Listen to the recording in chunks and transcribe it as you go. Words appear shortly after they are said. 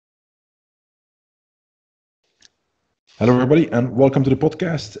Hello, everybody, and welcome to the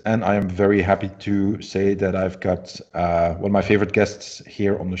podcast. And I am very happy to say that I've got one of my favorite guests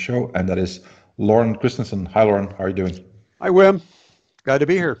here on the show, and that is Loren Christensen. Hi, Loren. How are you doing? Hi, Wim. Glad to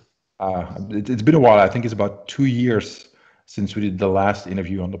be here. It's been a while. I think it's about 2 years since we did the last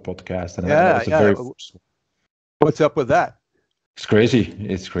interview on the podcast, and that was the very first one. What's up with that? It's crazy.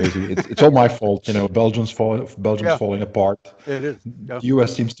 It's crazy. It's all my fault. Belgium's falling apart. It is. The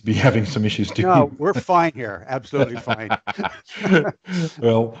US seems to be having some issues too. No, we're fine here. Absolutely fine.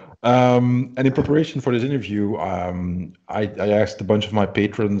 Well, and in preparation for this interview, I asked a bunch of my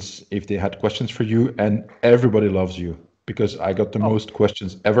patrons if they had questions for you, and everybody loves you because I got the most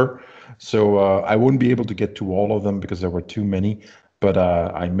questions ever. So I wouldn't be able to get to all of them because there were too many. But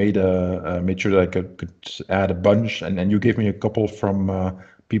I made sure that I could add a bunch, and you gave me a couple from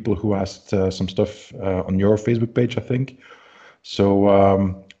people who asked some stuff on your Facebook page, I think. So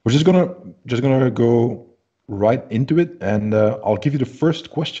we're just gonna go right into it, and I'll give you the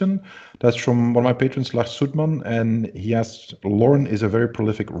first question. That's from one of my patrons, Lars Soetman, and he asks, Loren is a very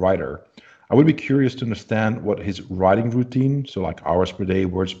prolific writer. I would be curious to understand what his writing routine, so like hours per day,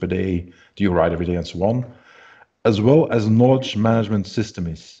 words per day, do you write every day, and so on, as well as knowledge management system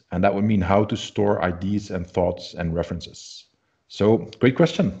is, and that would mean how to store ideas and thoughts and references. So, great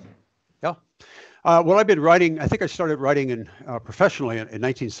question. Yeah. Well, I've been writing, I think I started writing professionally in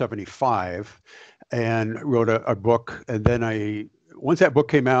 1975 and wrote a book. And then once that book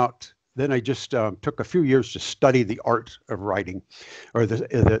came out, then I just took a few years to study the art of writing, or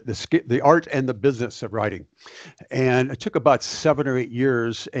the art and the business of writing. And it took about 7 or 8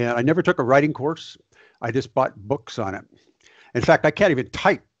 years, and I never took a writing course. I just bought books on it. In fact, I can't even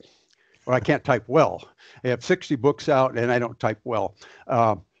type, or I can't type well. I have 60 books out, and I don't type well.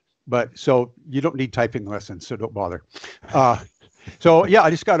 So you don't need typing lessons, so don't bother. So yeah, I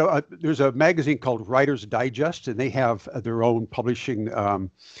just got there's a magazine called Writer's Digest, and they have their own publishing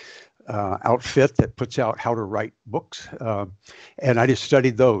outfit that puts out how to write books. And I just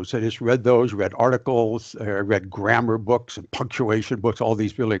studied those. I just read those, read articles, read grammar books and punctuation books, all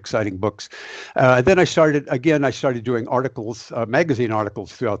these really exciting books. Then I started doing articles, magazine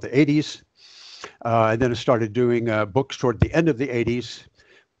articles throughout the 80s. And then I started doing books toward the end of the 80s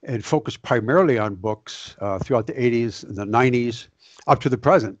and focused primarily on books throughout the 80s and the 90s up to the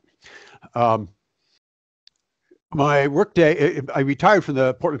present. My workday, I retired from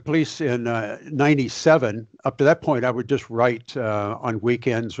the Portland Police in 97. Up to that point, I would just write on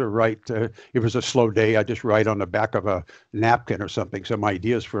weekends or write, if it was a slow day, I'd just write on the back of a napkin or something, some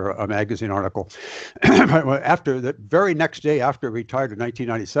ideas for a magazine article. After the very next day after I retired in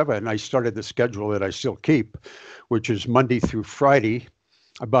 1997, I started the schedule that I still keep, which is Monday through Friday,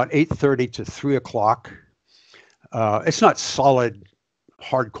 about 8:30 to 3 o'clock. It's not solid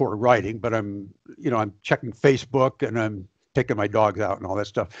hardcore writing, but I'm checking Facebook and I'm taking my dogs out and all that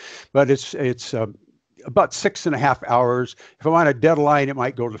stuff. But it's about 6.5 hours. If I'm on a deadline, it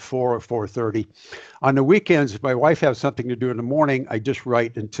might go to 4 or 4:30. On the weekends, if my wife has something to do in the morning, I just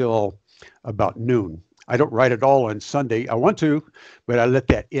write until about noon. I don't write at all on Sunday. I want to, but I let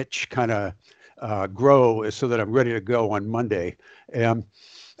that itch kind of grow so that I'm ready to go on Monday.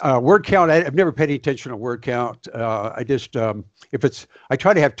 Word count, I've never paid any attention to word count. I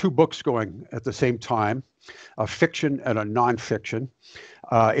try to have 2 books going at the same time, a fiction and a nonfiction.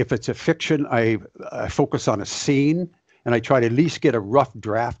 If it's a fiction, I focus on a scene, and I try to at least get a rough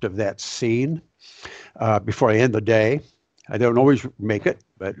draft of that scene before I end the day. I don't always make it,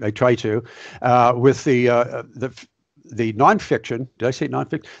 but I try to. With the nonfiction, did I say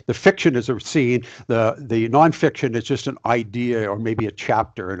nonfiction? The fiction is a scene. The nonfiction is just an idea or maybe a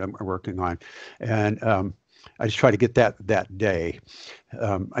chapter that I'm working on, and I just try to get that day.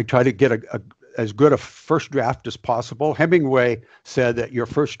 I try to get as good a first draft as possible. Hemingway said that your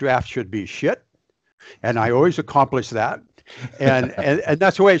first draft should be shit, and I always accomplish that. And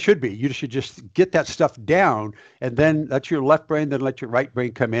that's the way it should be. You should just get that stuff down, and then let your left brain, then let your right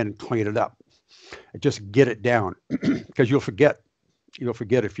brain come in and clean it up. Just get it down, because you'll forget. You'll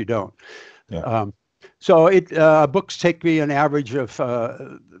forget if you don't. Yeah. So books take me an average of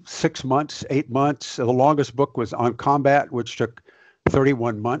 6 months, 8 months. The longest book was On Combat, which took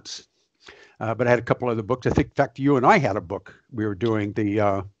 31 months. But I had a couple other books. I think, in fact, you and I had a book. We were doing the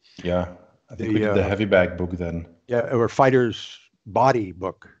I think we did the heavy bag book then. Yeah, or Fighter's Body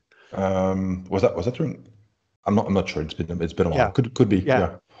book. Was that true? I'm not sure. It's been a while. Yeah. Could be.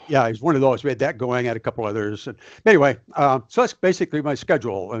 Yeah, it's one of those. We had that going. I had a couple others. And anyway, so that's basically my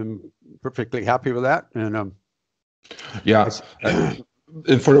schedule. I'm perfectly happy with that. And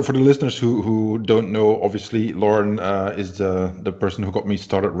for the listeners who don't know, obviously Loren is the person who got me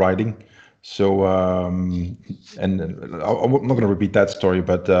started writing. So, and I'm not going to repeat that story,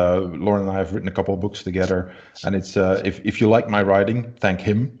 but Lauren and I have written a couple of books together, and it's if you like my writing, thank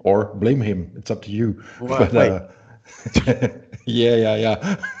him or blame him. It's up to you. What? But Wait. yeah, yeah,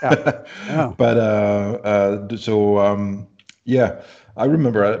 Yeah. yeah. Oh. But so yeah, I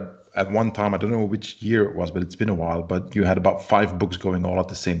remember at one time, I don't know which year it was, but it's been a while. But you had about 5 books going all at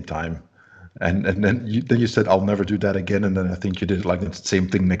the same time. And then you said I'll never do that again, and then I think you did like the same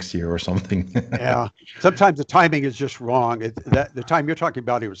thing next year or something. Yeah. Sometimes the timing is just wrong. That the time you're talking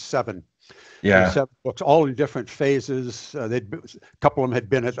about, it was 7. It was Yeah, 7 books, all in different phases. A couple of them had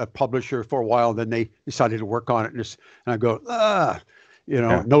been at a publisher for a while, then they decided to work on it, and I go,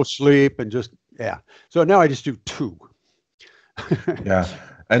 yeah, no sleep and just yeah. So now I just do 2. yeah.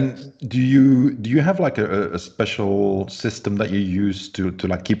 And do you have like a special system that you use to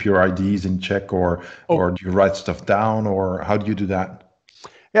like keep your IDs in check, Oh, or do you write stuff down, or how do you do that?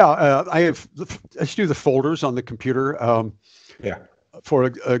 yeah. I just do the folders on the computer. Yeah,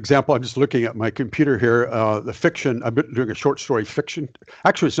 For example, I'm just looking at my computer here. The fiction, I've been doing a short story fiction.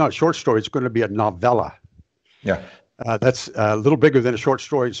 Actually, it's not a short story. It's going to be a novella. yeah, That's a little bigger than a short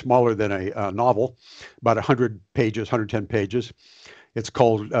story, smaller than a novel, about 100 pages, 110 pages. It's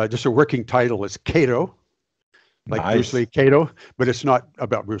called, just a working title is Kato, like Bruce nice. Lee Kato, but it's not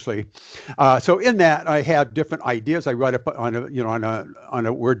about Bruce Lee. So in that, I have different ideas. I write up on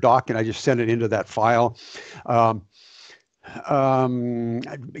a Word doc, and I just send it into that file. Um,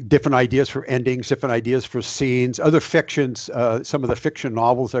 Different ideas for endings, different ideas for scenes, other fictions, some of the fiction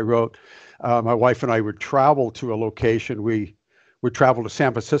novels I wrote. My wife and I would travel to a location. We would travel to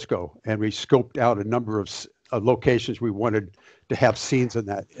San Francisco, and we scoped out a number of locations we wanted to have scenes in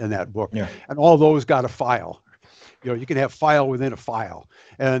that book, Yeah, and all those got a file. You can have file within a file,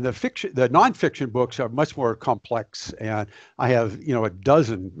 and the nonfiction books are much more complex. And I have a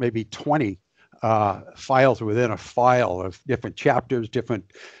dozen, maybe 20 files within a file of different chapters, different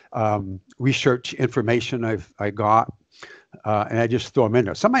research information I got, and I just throw them in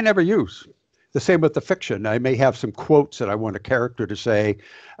there. Some I never use. The same with the fiction. I may have some quotes that I want a character to say,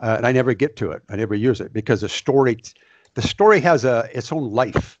 and I never get to it. I never use it because the story has its own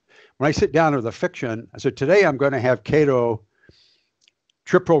life. When I sit down with the fiction, I said, today I'm going to have Cato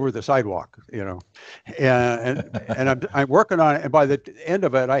trip over the sidewalk, and I'm working on it. And by the end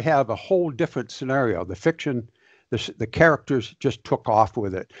of it, I have a whole different scenario. The fiction, the characters just took off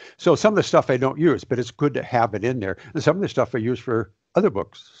with it. So some of the stuff I don't use, but it's good to have it in there. And some of the stuff I use for other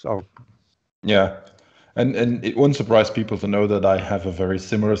books. So yeah. And it won't surprise people to know that I have a very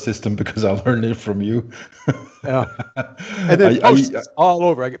similar system because I learned it from you. yeah, and then I post-its all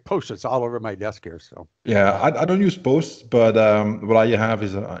over. I get post-its all over my desk here. So Yeah, yeah. I don't use posts, but what I have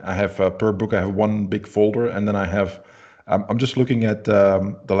is I have per book I have one big folder, and then I have I'm just looking at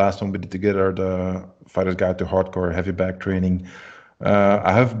the last one we did together, the Fighter's Guide to Hardcore Heavy Bag Training.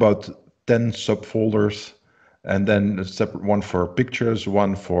 I have about 10 subfolders, and then a separate one for pictures,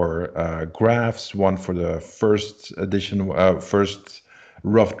 one for graphs, one for the first edition, first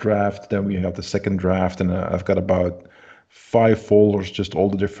rough draft. Then we have the second draft, and I've got about 5 folders, just all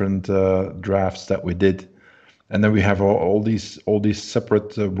the different drafts that we did, and then we have all these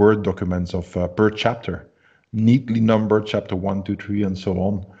separate Word documents of per chapter, neatly numbered, chapter 1, 2, 3, and so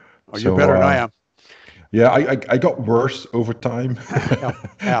on. Oh, you're So better than I am. yeah, I got worse over time Yeah,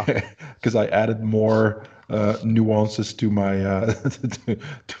 yeah. because I added more nuances to my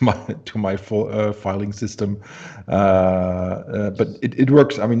to my filing system. But it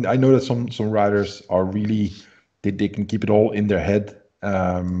works. I mean, I know that some writers are really they can keep it all in their head,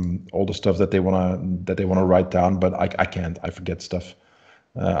 all the stuff that they wanna write down. But I can't. I forget stuff.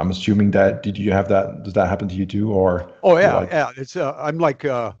 I'm assuming that did you have that? Does that happen to you too, or Oh you yeah, like? yeah. It's I'm like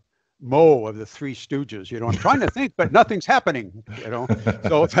Moe of the Three Stooges. I'm trying to think, but nothing's happening.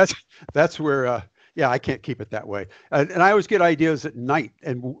 So that's where yeah, I can't keep it that way. And I always get ideas at night.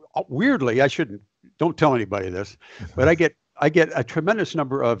 And weirdly, don't tell anybody this, but I get a tremendous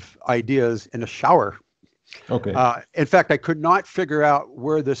number of ideas in the shower. Okay. In fact, I could not figure out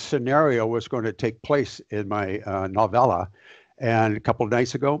where this scenario was going to take place in my novella. And a couple of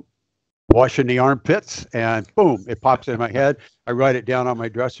nights ago, washing the armpits, and boom, it pops in my head. I write it down on my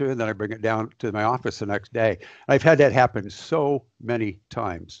dresser, and then I bring it down to my office the next day. I've had that happen so many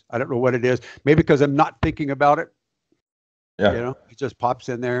times. I don't know what it is. Maybe because I'm not thinking about it. Yeah. It just pops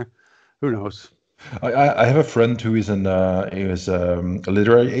in there. Who knows? I have a friend who is a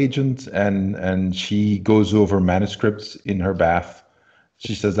literary agent, and she goes over manuscripts in her bath.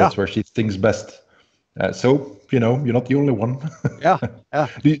 She says Yeah, that's where she thinks best. So you're not the only one. yeah, yeah.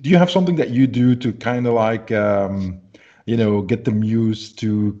 Do you have something that you do to kind of like get the muse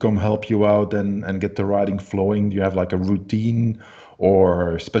to come help you out and get the writing flowing? Do you have like a routine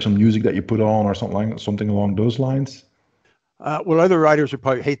or special music that you put on or something along those lines? Well, other writers would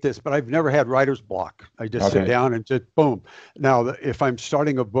probably hate this, but I've never had writer's block. I just sit Okay. down and just boom. Now, if I'm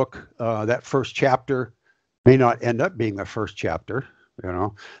starting a book, that first chapter may not end up being the first chapter.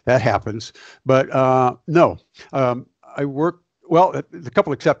 That happens. But no, I work, well, a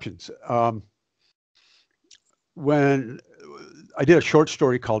couple exceptions. When I did a short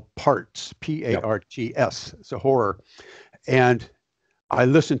story called Parts, Yeah. Parts, it's a horror. And I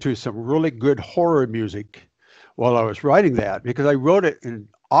listened to some really good horror music while I was writing that because I wrote it in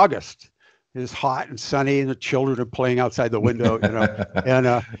August. It's hot and sunny, and the children are playing outside the window,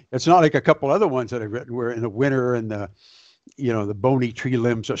 And it's not like a couple other ones that I've written where in the winter and the bony tree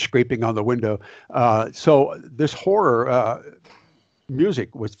limbs are scraping on the window. So this horror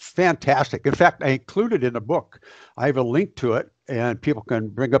music was fantastic. In fact, I included in the book. I have a link to it, and people can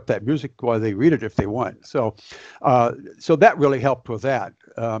bring up that music while they read it if they want. So that really helped with that.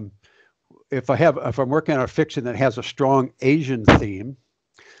 If I'm working on a fiction that has a strong Asian theme,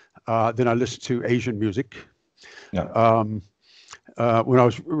 then I listen to Asian music. Yeah. When I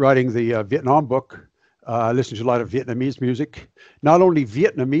was writing the Vietnam book, I listened to a lot of Vietnamese music. Not only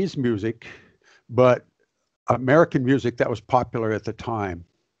Vietnamese music, but American music that was popular at the time.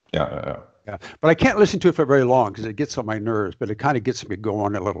 Yeah. Yeah, but I can't listen to it for very long because it gets on my nerves. But it kind of gets me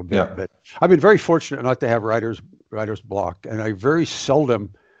going a little bit. Yeah. But I've been very fortunate not to have writer's block, and I very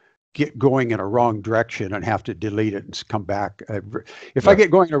seldom get going in a wrong direction and have to delete it and come back. If I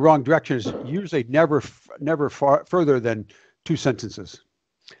get going in a wrong direction, it's usually never further than 2 sentences,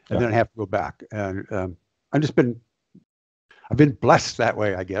 and then I have to go back. And I've been blessed that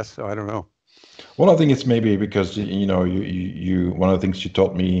way, I guess. So I don't know. Well, I think it's maybe because you one of the things you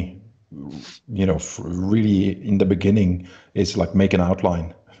taught me, really in the beginning is like make an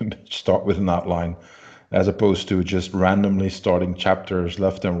outline, start with an outline, as opposed to just randomly starting chapters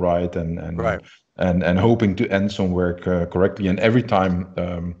left and right and hoping to end somewhere correctly. And every time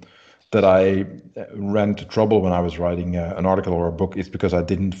that I ran into trouble when I was writing an article or a book, it's because I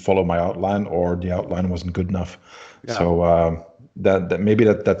didn't follow my outline or the outline wasn't good enough. Yeah. So that maybe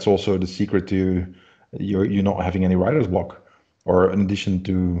that's also the secret to you not having any writer's block, or in addition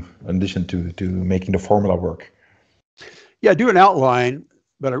to making the formula work. Yeah, do an outline,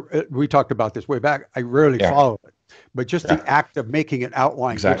 but we talked about this way back. I rarely follow it, but just the act of making an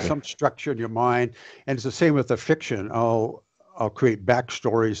outline gives some structure in your mind. And it's the same with the fiction. I'll create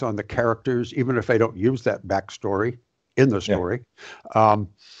backstories on the characters, even if I don't use that backstory in the story.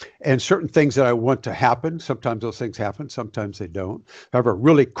 And certain things that I want to happen, sometimes those things happen, sometimes they don't. If I have a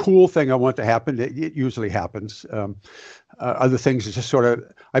really cool thing I want to happen, it usually happens. Other things is just sort of,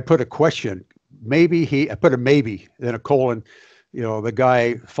 I put a question, I put a maybe, then a colon, the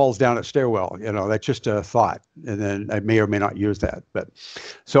guy falls down a stairwell, that's just a thought. And then I may or may not use that. But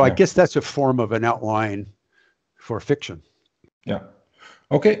so I guess that's a form of an outline for fiction. Yeah.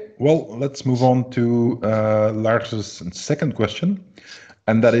 Okay, well, let's move on to Lars's second question.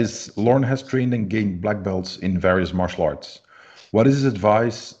 And that is, Loren has trained and gained black belts in various martial arts. What is his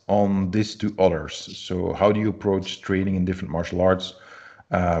advice on this to others? So how do you approach training in different martial arts?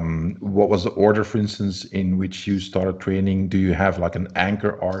 What was the order, for instance, in which you started training? Do you have like an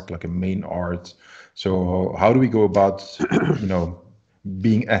anchor art, like a main art? So how do we go about,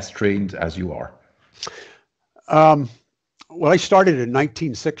 being as trained as you are? Well, I started in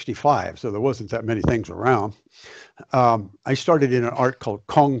 1965, so there wasn't that many things around. I started in an art called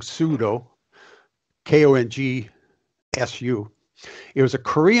Kong Sudo, Kongsu. It was a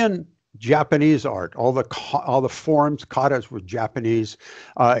Korean Japanese art. All the forms, katas were Japanese.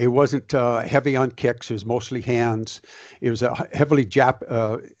 It wasn't heavy on kicks. It was mostly hands. It was a heavily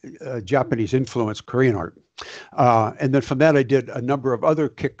Japanese influenced Korean art. And then from that, I did a number of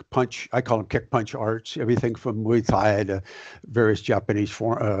other I call them kick punch arts, everything from Muay Thai to various Japanese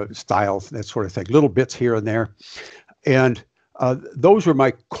styles, that sort of thing, little bits here and there. And those were my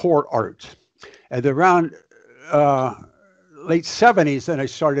core art. And around late 70s, then I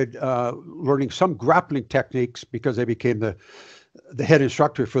started learning some grappling techniques because I became the head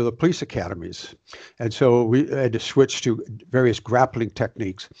instructor for the police academies. And so we had to switch to various grappling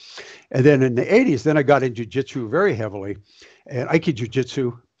techniques. And then in the 80s, then I got into jiu-jitsu very heavily, and Aikido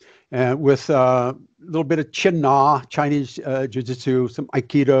jiu-jitsu, and with a little bit of Chin-Na, Chinese jiu-jitsu, some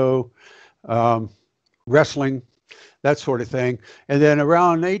Aikido, wrestling, that sort of thing. And then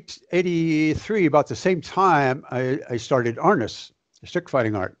around 83, about the same time, I started Arnis, stick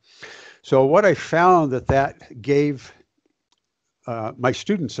fighting art. So what I found that gave my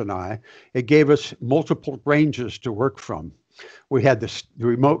students and I, it gave us multiple ranges to work from. We had the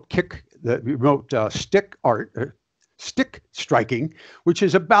remote stick striking, which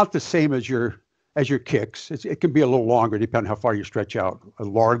is about the same as your kicks. It can be a little longer depending on how far you stretch out. A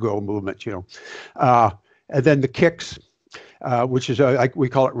largo movement, and then the kicks, which is like we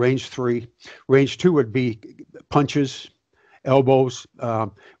call it range 3. Range 2 would be punches, elbows.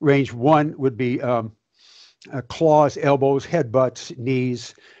 Range 1 would be claws, elbows, headbutts,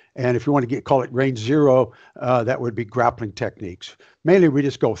 knees. And if you want to call it range 0, that would be grappling techniques. Mainly, we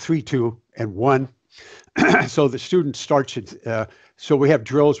just go 3, 2, and 1. So the student starts at, so we have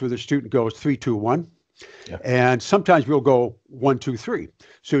drills where the student goes 3, 2, 1. Yeah. And sometimes we'll go 1, 2, 3.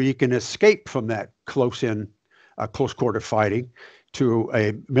 So you can escape from that close quarter fighting to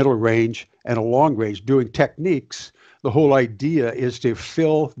a middle range and a long range doing techniques. The whole idea is to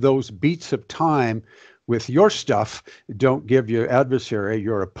fill those beats of time with your stuff. Don't give your adversary,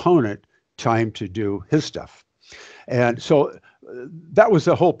 your opponent, time to do his stuff. And so that was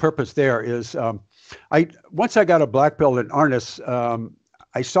the whole purpose there is, once I got a black belt in harness,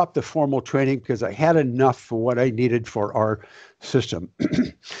 I stopped the formal training because I had enough for what I needed for our system.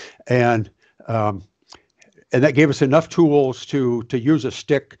 And that gave us enough tools to use a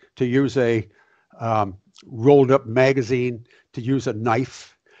stick, to use a rolled up magazine, to use a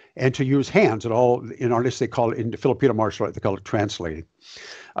knife, and to use hands. And all in harness, they call it, in the Filipino martial art, they call it translating.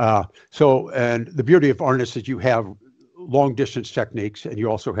 And the beauty of harness is you have long distance techniques and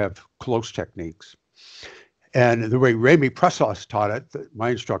you also have close techniques. And the way Remy Pressos taught it, my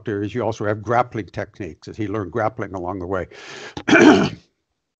instructor, is you also have grappling techniques, as he learned grappling along the way. The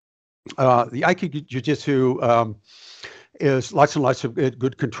Aikido Jiu-Jitsu is lots and lots of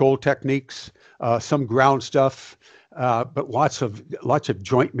good control techniques, some ground stuff, but lots of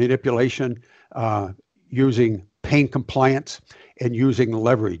joint manipulation, using pain compliance and using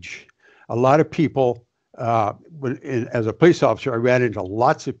leverage. A lot of people, as a police officer, I ran into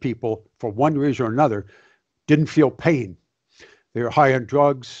lots of people for one reason or another didn't feel pain. They were high on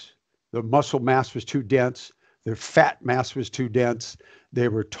drugs. The muscle mass was too dense. Their fat mass was too dense. They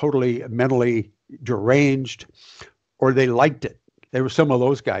were totally mentally deranged, or they liked it. There were some of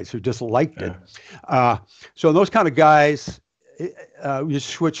those guys who just liked it. So those kind of guys, you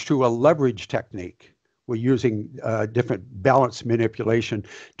switch to a leverage technique. We're using different balance manipulation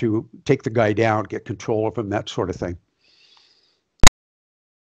to take the guy down, get control of him, that sort of thing.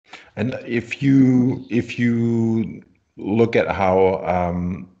 And if you look at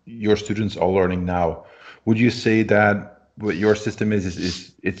how your students are learning now, would you say that what your system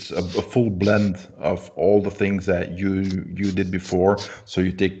is it's a full blend of all the things that you did before? So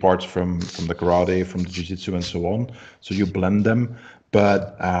you take parts from the karate, from the jiu-jitsu, and so on. So you blend them.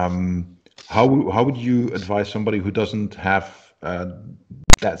 But how would you advise somebody who doesn't have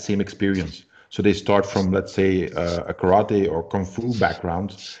that same experience? So they start from, let's say, a karate or kung fu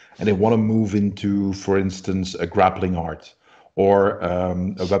background, and they want to move into, for instance, a grappling art or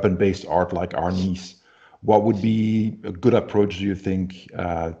a weapon-based art like arnis. What would be a good approach, do you think,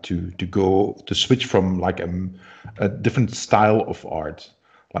 to switch from like a different style of art?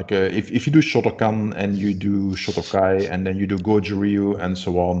 Like if you do Shotokan and you do Shotokai and then you do Goju-Ryu and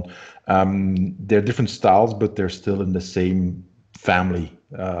so on, they're different styles, but they're still in the same family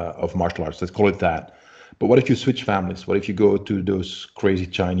of martial arts. Let's call it that. But what if you switch families? What if you go to those crazy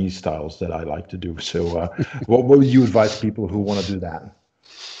Chinese styles that I like to do? So what would you advise people who want to do that?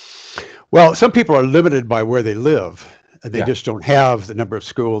 Well, some people are limited by where they live. They just don't have the number of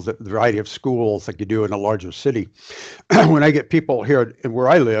schools, the variety of schools like you do in a larger city. When I get people here and where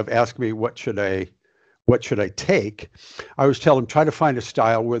I live ask me what should I take, I always tell them try to find a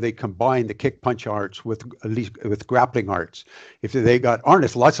style where they combine the kick punch arts with at least with grappling arts. If they got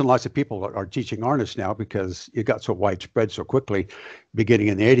harness, lots and lots of people are teaching harness now because it got so widespread so quickly, beginning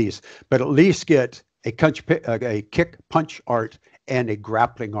in the 80s. But at least get a kick punch art and a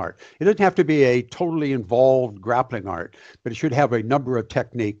grappling art. It doesn't have to be a totally involved grappling art, but it should have a number of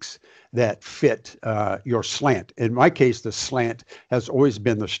techniques that fit your slant. In my case, the slant has always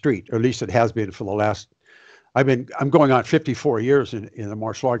been the street, or at least it has been for the last, I'm going on 54 years in the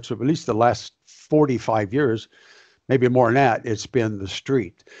martial arts, so at least the last 45 years, maybe more than that, it's been the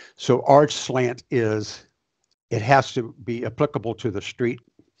street. So arch slant it has to be applicable to the street.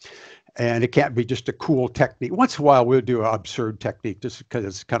 And it can't be just a cool technique. Once in a while, we'll do an absurd technique just because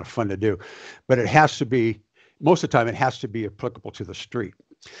it's kind of fun to do. But it has to be, most of the time, it has to be applicable to the street.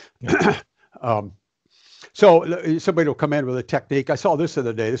 Yeah. So somebody will come in with a technique. I saw this the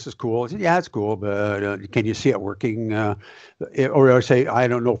other day. This is cool. I said, yeah, it's cool, but can you see it working? Or I say, I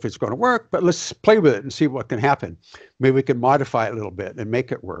don't know if it's going to work, but let's play with it and see what can happen. Maybe we can modify it a little bit and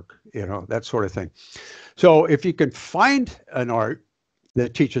make it work, that sort of thing. So if you can find an art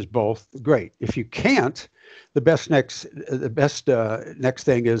that teaches both, great. If you can't, the best next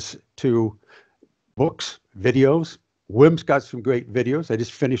thing is to books, videos. Wim's got some great videos. I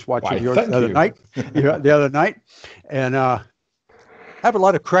just finished watching yours the other night. And I have a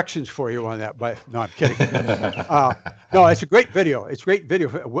lot of corrections for you on that. But no, I'm kidding. No, it's a great video. It's a great video.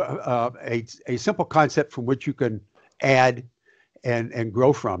 A simple concept from which you can add and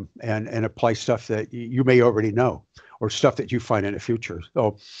grow from and apply stuff that you may already know or stuff that you find in the future.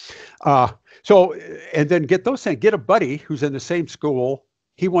 So and then get those things. Get a buddy who's in the same school.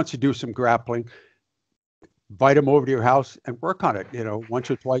 He wants to do some grappling. Invite them over to your house and work on it,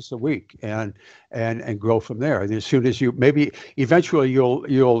 once or twice a week, and grow from there. And as soon as maybe eventually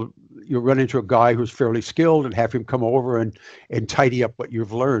you'll run into a guy who's fairly skilled and have him come over and tidy up what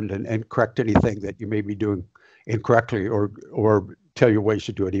you've learned and correct anything that you may be doing incorrectly or tell you ways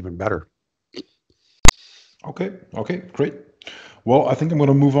to do it even better. Okay, great. Well, I think I'm going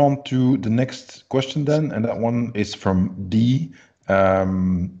to move on to the next question then, and that one is from D.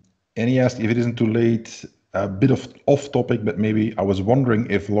 And he asked if it isn't too late. A bit of off topic, but maybe I was wondering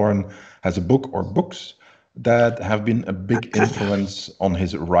if Loren has a book or books that have been a big influence on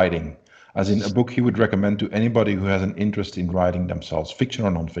his writing, as in a book he would recommend to anybody who has an interest in writing themselves, fiction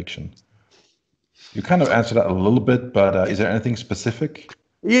or nonfiction. You kind of answered that a little bit, but is there anything specific?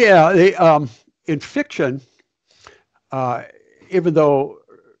 Yeah, in fiction, even though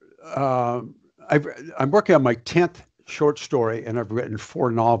I'm working on my 10th short story, and I've written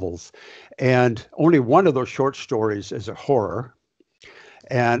 4 novels, and only one of those short stories is a horror,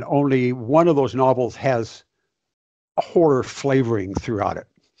 and only one of those novels has a horror flavoring throughout it.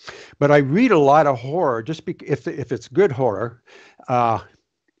 But I read a lot of horror just if it's good horror. I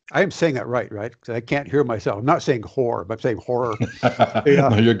am saying that right? Because I can't hear myself. I'm not saying horror, but I'm saying horror.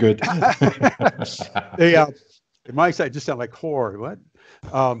 No, you're good. In my side, just sound like horror. What?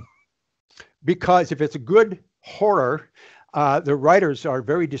 Because if it's a good horror, the writers are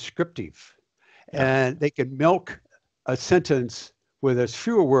very descriptive, and they can milk a sentence with as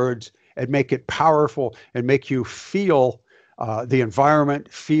fewer words and make it powerful and make you feel the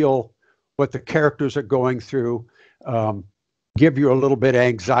environment, feel what the characters are going through, give you a little bit of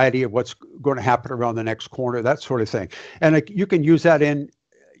anxiety of what's going to happen around the next corner, that sort of thing. And you can use that in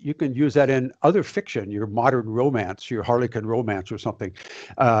other fiction, your modern romance, your Harlequin romance or something.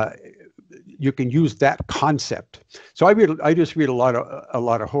 You can use that concept. So I just read a lot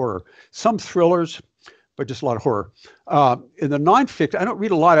of horror, some thrillers, but just a lot of horror. In the nonfiction, I don't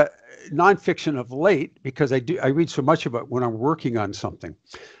read a lot of nonfiction of late because I read so much of it when I'm working on something.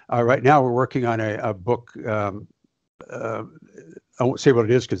 Right now we're working on a book. I won't say what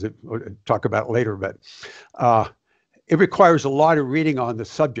it is because we'll talk about it later, but it requires a lot of reading on the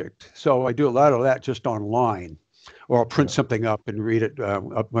subject. So I do a lot of that just online, or I'll print something up and read it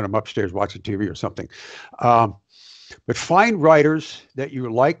when I'm upstairs watching TV or something. But find writers that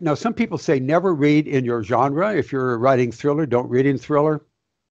you like. Now, some people say never read in your genre. If you're writing thriller, don't read in thriller.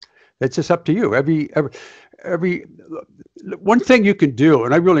 It's just up to you. Every one thing you can do,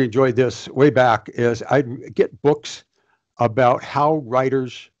 and I really enjoyed this way back, is I'd get books about how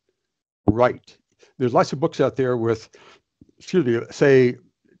writers write. There's lots of books out there with, say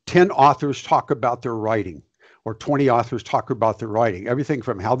 10 authors talk about their writing, or 20 authors talk about their writing. Everything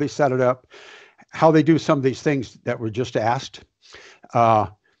from how they set it up, how they do some of these things that were just asked,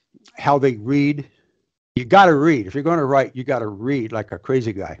 how they read. You got to read. If you're going to write, you got to read like a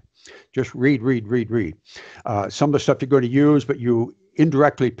crazy guy. Just read. Some of the stuff you're going to use, but you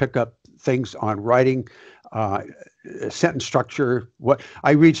indirectly pick up things on writing, sentence structure. What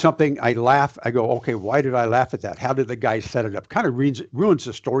I read something, I laugh. I go, okay, why did I laugh at that? How did the guy set it up? Kind of ruins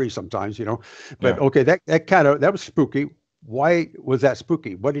the story sometimes, But okay, that was spooky. Why was that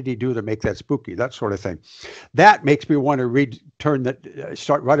spooky? What did he do to make that spooky? That sort of thing. That makes me want to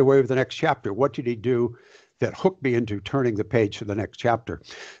start right away with the next chapter. What did he do that hooked me into turning the page to the next chapter?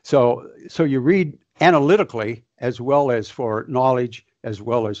 So you read analytically as well as for knowledge, as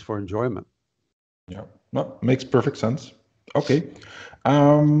well as for enjoyment. Yeah, no, makes perfect sense. Okay.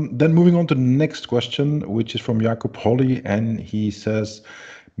 Then moving on to the next question, which is from Jacob Holly, and he says,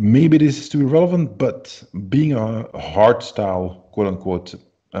 maybe this is too relevant, but being a hard style, quote unquote,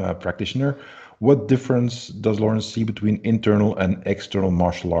 practitioner, what difference does Loren see between internal and external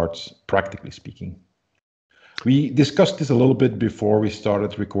martial arts, practically speaking? We discussed this a little bit before we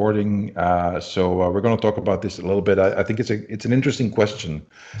started recording, so we're going to talk about this a little bit. I think it's an interesting question,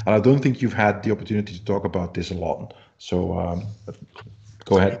 and I don't think you've had the opportunity to talk about this a lot. So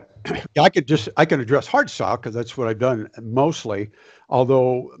go ahead. Yeah, I can address hard style because that's what I've done mostly,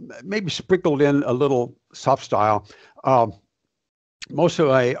 although maybe sprinkled in a little soft style. Most of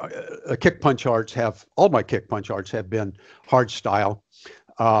my kick punch arts all my kick punch arts have been hard style.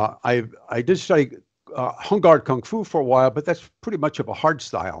 I did study Hung Guard Kung Fu for a while, but that's pretty much of a hard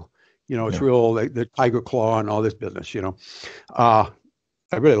style. It's real, the Tiger Claw and all this business,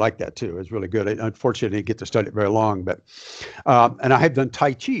 I really like that too. It's really good. Unfortunately, I didn't get to study it very long, but, and I have done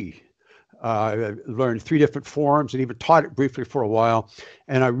Tai Chi. I learned 3 different forms and even taught it briefly for a while.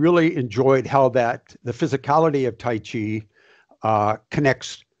 And I really enjoyed how the physicality of Tai Chi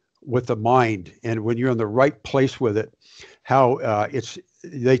connects with the mind. And when you're in the right place with it, how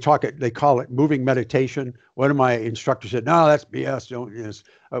they call it moving meditation. One of my instructors said, no, that's BS. Don't,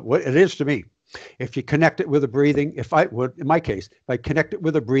 what it is to me. If you connect it with the breathing, in my case, if I connect it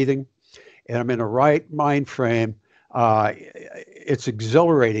with the breathing and I'm in a right mind frame, it's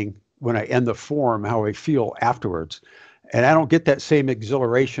exhilarating when I end the form, how I feel afterwards. And I don't get that same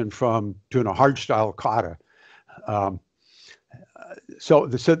exhilaration from doing a hard style kata. So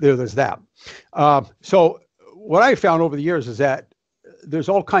there's that. So what I found over the years is that there's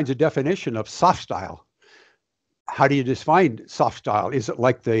all kinds of definition of soft style. How do you define soft style? Is it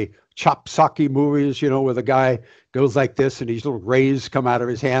like the chop sake movies, where the guy goes like this and these little rays come out of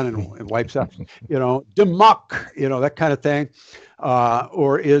his hand and wipes up, Demeere, that kind of thing?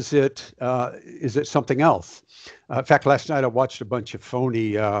 Or is it something else? In fact, last night I watched a bunch of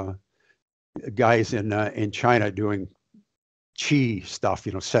phony guys in China doing chi stuff,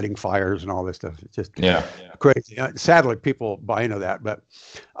 setting fires and all this stuff. It's just crazy. Sadly, people buy into that. But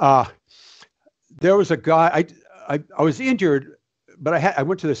there was a guy, I was injured, but I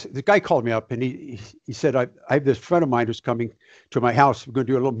went to the guy called me up and he said, I have this friend of mine who's coming to my house. We're going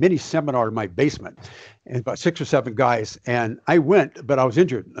to do a little mini seminar in my basement, and about 6 or 7 guys. And I went, but I was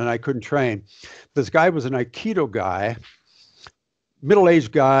injured and I couldn't train. This guy was an Aikido guy,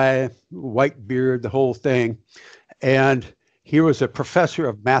 middle-aged guy, white beard, the whole thing. And he was a professor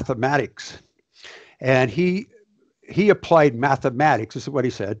of mathematics, and he applied mathematics. This is what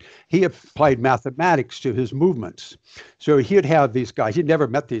he said. He applied mathematics to his movements. So he'd have these guys, he'd never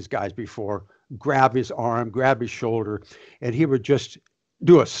met these guys before, grab his arm, grab his shoulder, and he would just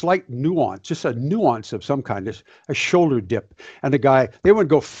do a slight nuance, just a nuance of some kind, just a shoulder dip. And the guy, they wouldn't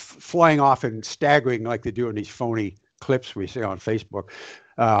go flying off and staggering like they do in these phony clips we see on Facebook.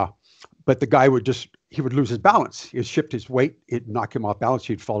 But the guy he would lose his balance. He'd shift his weight, it'd knock him off balance,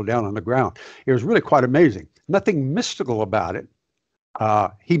 he'd fall down on the ground. It was really quite amazing. Nothing mystical about it.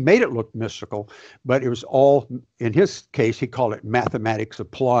 He made it look mystical, but it was all, in his case, he called it mathematics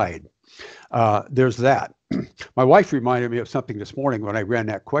applied. There's that. My wife reminded me of something this morning when I ran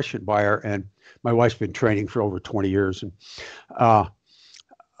that question by her, and my wife's been training for over 20 years. And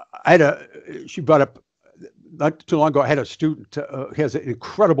she brought up, not too long ago, I had a student who has an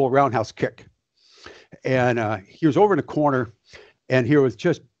incredible roundhouse kick. And he was over in the corner, and he was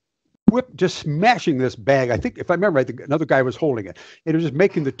just smashing this bag. I think, if I remember right, another guy was holding it. And it was just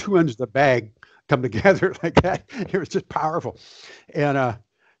making the 2 ends of the bag come together like that. It was just powerful. And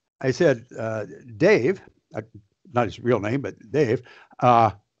I said, Dave, not his real name, but Dave,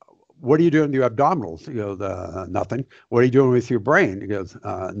 what are you doing with your abdominals? He goes, nothing. What are you doing with your brain? He goes,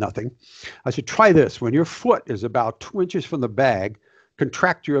 nothing. I said, try this. When your foot is about 2 inches from the bag,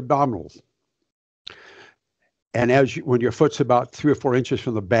 contract your abdominals. And when your foot's about 3 or 4 inches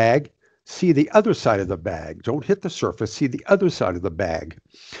from the bag, see the other side of the bag. Don't hit the surface, see the other side of the bag.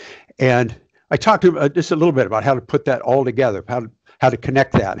 And I talked to him just a little bit about how to put that all together, how to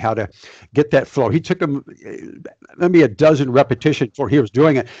connect that, how to get that flow. He took him maybe a dozen repetitions before he was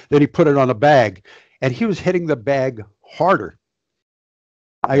doing it. Then he put it on a bag, and he was hitting the bag harder.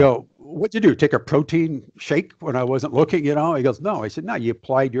 I go, what'd you do? Take a protein shake when I wasn't looking, He goes, no. I said, no, you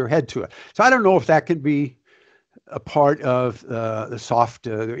applied your head to it. So I don't know if that can be a part of the soft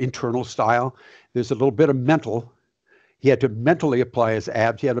internal style. There's a little bit of mental. He had to mentally apply his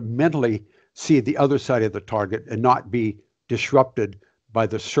abs. He had to mentally see the other side of the target and not be disrupted by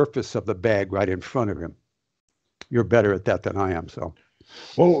the surface of the bag right in front of him. You're better at that than I am, so.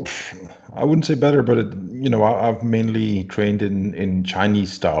 Well, I wouldn't say better, but I've mainly trained in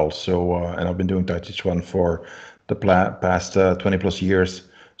Chinese style. So, and I've been doing Tai Chi Chuan for the past 20 plus years.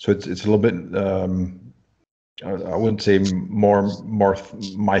 So it's a little bit, I wouldn't say more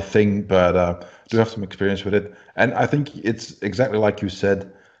my thing, but do have some experience with it. And I think it's exactly like you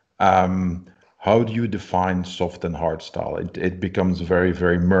said. how do you define soft and hard style? It becomes very,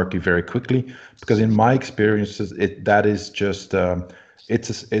 very murky very quickly, because in my experiences, that is just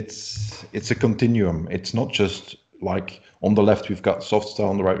it's a continuum. It's not just like on the left we've got soft style,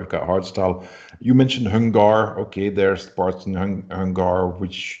 on the right we've got hard style. You mentioned Hungar. Okay, there's parts in Hungar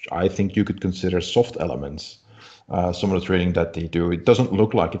which I think you could consider soft elements. Some of the training that they do, it doesn't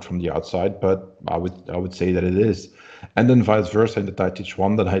look like it from the outside, but I would say that it is. And then vice versa in the Tai Chi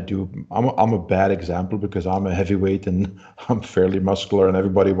Chuan that I do, I'm a bad example because I'm a heavyweight and I'm fairly muscular, and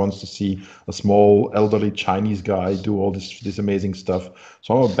everybody wants to see a small elderly Chinese guy do all this amazing stuff.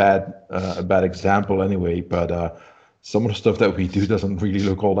 So I'm a bad example anyway. But some of the stuff that we do doesn't really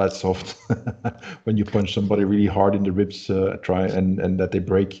look all that soft when you punch somebody really hard in the ribs, try and that they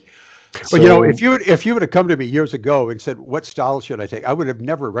break. Well, you know, if So you would have come to me years ago and said, "What style should I take?" I would have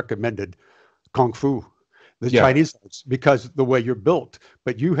never recommended Kung Fu, the yeah. Chinese arts, because the way you're built.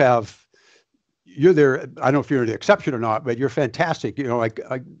 But you're there. I don't know if you're the exception or not, but you're fantastic. You know, like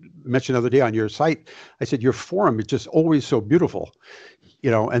I mentioned the other day on your site, I said your form is just always so beautiful.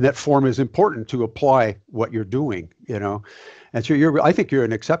 You know, and that form is important to apply what you're doing. You know, and so I think you're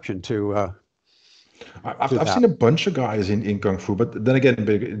an exception to I've that. seen a bunch of guys in Kung Fu, but then again,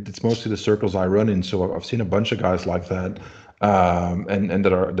 it's mostly the circles I run in. So I've seen a bunch of guys like that, and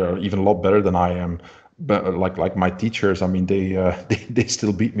that are even a lot better than I am. But like my teachers, I mean, they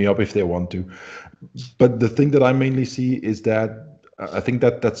still beat me up if they want to. But the thing that I mainly see is that I think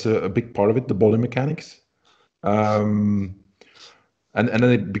that that's a big part of it, the body mechanics. Um, and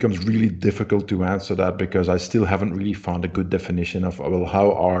then it becomes really difficult to answer that because I still haven't really found a good definition of, well,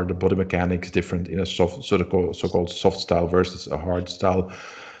 how are the body mechanics different in a so-called soft style versus a hard style?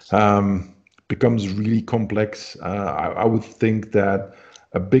 Becomes really complex. I would think that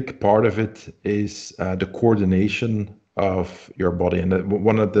a big part of it is the coordination of your body. And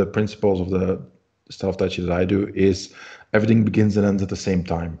one of the principles of the stuff that I do is everything begins and ends at the same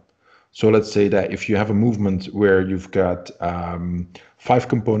time. So let's say that if you have a movement where you've got 5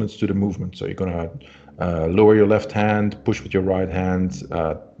 components to the movement, so you're gonna lower your left hand, push with your right hand,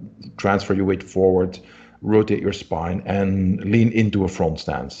 transfer your weight forward, rotate your spine, and lean into a front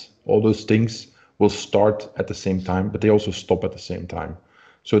stance. All those things will start at the same time, but they also stop at the same time,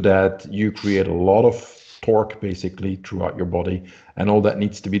 so that you create a lot of torque basically throughout your body, and all that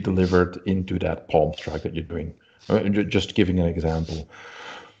needs to be delivered into that palm strike that you're doing. Just giving an example.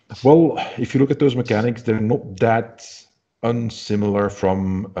 Well, if you look at those mechanics, they're not that unsimilar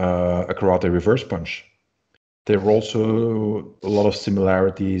from a karate reverse punch. There are also a lot of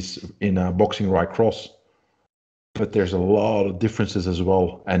similarities in a boxing right cross, but there's a lot of differences as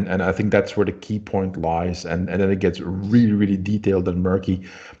well. And I think that's where the key point lies. And then it gets really, really detailed and murky.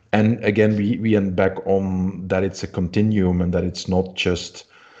 And again, we end back on that it's a continuum and that it's not just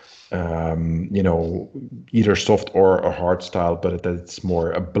you know, either soft or a hard style, but that it's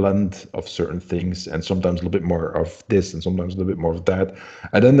more a blend of certain things, and sometimes a little bit more of this, and sometimes a little bit more of that.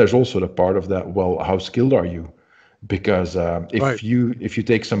 And then there's also the part of that. Well, how skilled are you? Because Right. if you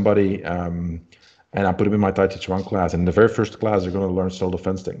take somebody and I put him in my Tai Chi Chuan class, and in the very first class they're going to learn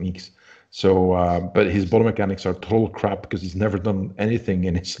self-defense techniques. So, but his body mechanics are total crap because he's never done anything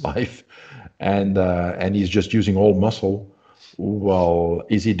in his life, and he's just using all muscle. Well,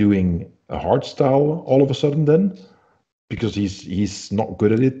 is he doing a hard style all of a sudden then? Because he's not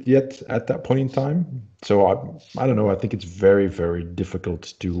good at it yet at that point in time. So I don't know. I think it's very, very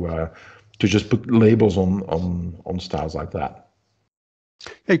difficult to just put labels on styles like that.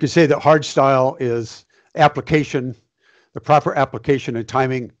 You could say that hard style is application, the proper application and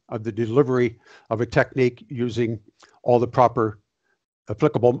timing of the delivery of a technique using all the proper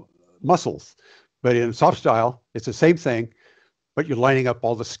applicable muscles. But in soft style, it's the same thing, but you're lining up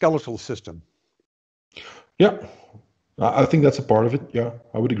all the skeletal system. Yeah, I think that's a part of it. Yeah,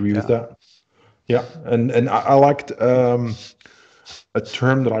 I would agree with Yeah. that. Yeah, and I liked a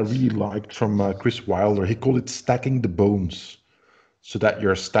term that I really liked from Chris Wilder. He called it stacking the bones, so that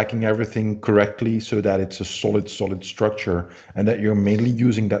you're stacking everything correctly so that it's a solid structure, and that you're mainly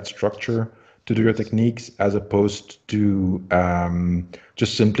using that structure to do your techniques as opposed to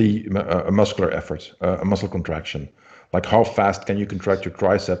just simply a muscular effort, a muscle contraction. Like how fast can you contract your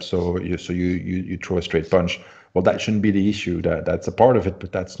triceps so you throw a straight punch? Well, that shouldn't be the issue. That's a part of it,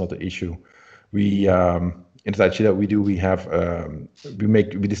 but that's not the issue. We in Tai Chi that we do, we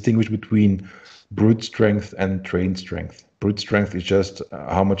distinguish between brute strength and trained strength. Brute strength is just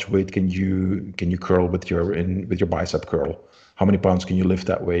how much weight can you curl with your bicep curl? How many pounds can you lift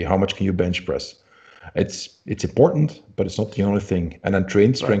that way? How much can you bench press? It's important, but it's not the only thing. And then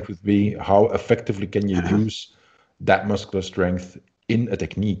trained Right. strength would be how effectively can you use that muscular strength in a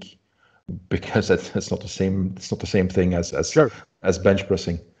technique, because that's not the same. It's not the same thing Sure. as bench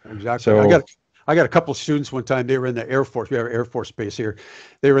pressing. Exactly. So I got a couple of students one time. They were in the Air Force. We have an Air Force base here.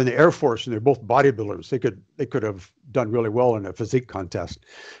 They were in the Air Force, and they're both bodybuilders. They could have done really well in a physique contest,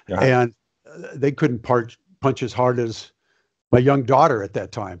 yeah, and they couldn't punch as hard as my young daughter at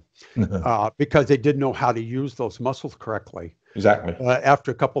that time because they didn't know how to use those muscles correctly. exactly.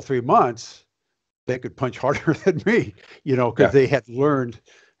 After a couple 3 months, they could punch harder than me, because Yeah, they had learned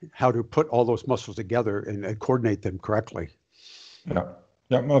how to put all those muscles together and coordinate them correctly. yeah,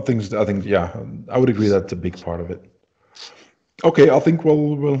 yeah. Well, I think, yeah, I would agree that's a big part of it. Okay, I think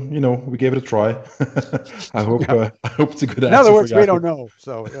we gave it a try. Yeah. I hope it's a good In other answer for words, we don't Jakob. know.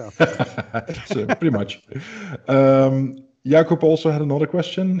 So yeah. So pretty much. Jakob also had another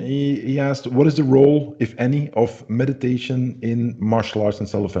question. He asked, "What is the role, if any, of meditation in martial arts and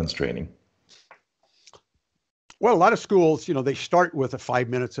self-defense training?" Well, a lot of schools, they start with 5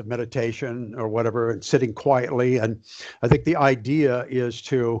 minutes of meditation or whatever and sitting quietly. And I think the idea is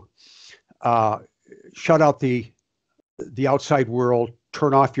to shut out the outside world,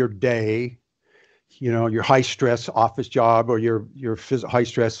 turn off your day, your high stress office job or your high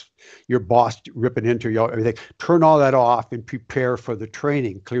stress, your boss ripping into you, everything. Turn all that off and prepare for the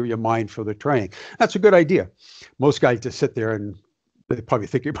training. Clear your mind for the training. That's a good idea. Most guys just sit there and they're probably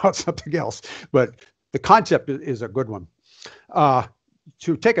thinking about something else, but the concept is a good one.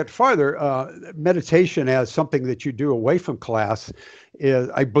 To take it farther, meditation as something that you do away from class is,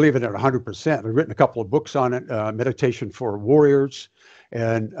 I believe in it 100%. I've written a couple of books on it, meditation for warriors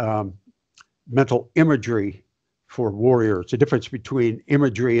and mental imagery for warriors. The difference between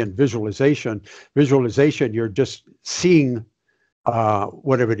imagery and visualization. Visualization, you're just seeing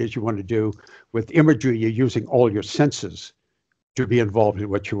whatever it is you want to do. With imagery, you're using all your senses to be involved in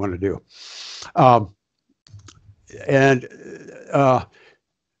what you want to do.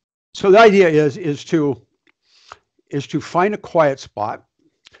 So the idea is to find a quiet spot.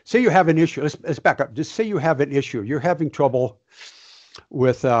 Say you have an issue. Let's back up. Just say you have an issue. You're having trouble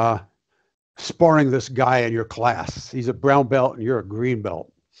with sparring this guy in your class. He's a brown belt and you're a green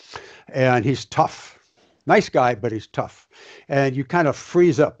belt, and he's tough. Nice guy, but he's tough. And you kind of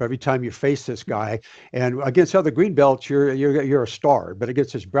freeze up every time you face this guy. And against other green belts, you're a star. But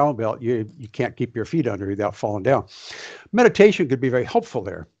against this brown belt, you can't keep your feet under without falling down. Meditation could be very helpful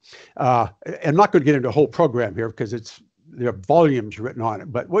there. I'm not going to get into a whole program here because there are volumes written on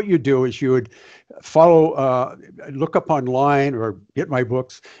it. But what you do is you would follow, look up online or get my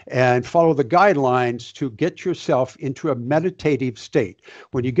books and follow the guidelines to get yourself into a meditative state.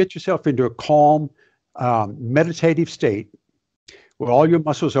 When you get yourself into a calm, meditative state where all your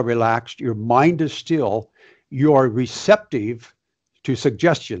muscles are relaxed, your mind is still, you are receptive to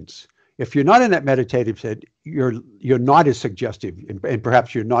suggestions. If you're not in that meditative state, you're not as suggestive, and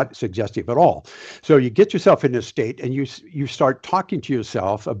perhaps you're not suggestive at all. So you get yourself in this state and you start talking to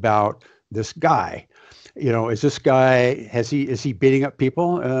yourself about this guy. Is this guy, is he beating up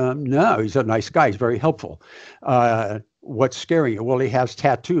people? No, he's a nice guy. He's very helpful. What's scaring you? Well, he has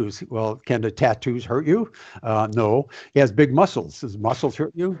tattoos. Well, can the tattoos hurt you? No. He has big muscles. Does muscles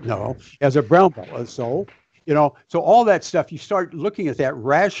hurt you? No. He has a brown belt. So all that stuff, you start looking at that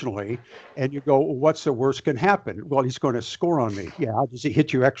rationally and you go, well, what's the worst can happen? Well, he's going to score on me. Yeah. Does he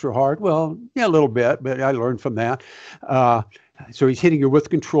hit you extra hard? Well, yeah, a little bit, but I learned from that. So he's hitting you with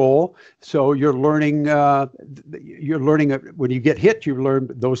control. So you're learning, when you get hit, you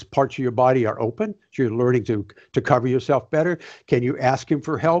learn those parts of your body are open. So you're learning to cover yourself better. Can you ask him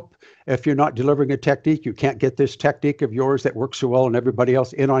for help? If you're not delivering a technique, you can't get this technique of yours that works so well and everybody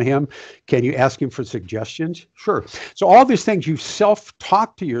else in on him. Can you ask him for suggestions? Sure. So all these things, you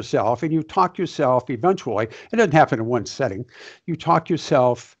self-talk to yourself, and you talk yourself eventually. It doesn't happen in one setting. You talk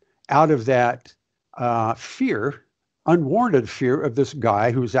yourself out of that fear, unwarranted fear of this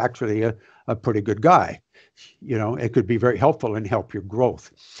guy who's actually a pretty good guy. It could be very helpful and help your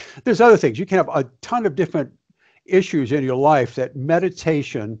growth. There's other things. You can have a ton of different issues in your life that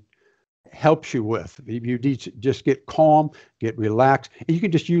meditation helps you with. You need to just get calm, get relaxed, and you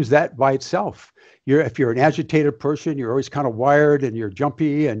can just use that by itself. If you're an agitated person, you're always kind of wired and you're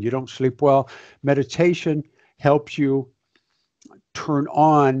jumpy and you don't sleep well, meditation helps you turn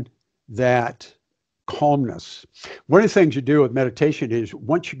on that calmness. One of the things you do with meditation is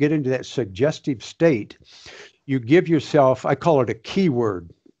once you get into that suggestive state, you give yourself, I call it a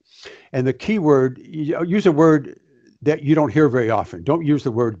keyword. And the keyword, use a word that you don't hear very often. Don't use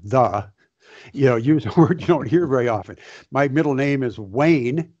the word the. Use a word you don't hear very often. My middle name is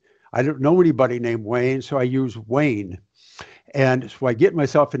Wayne. I don't know anybody named Wayne, so I use Wayne. And so I get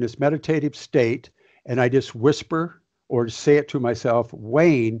myself in this meditative state and I just whisper or say it to myself,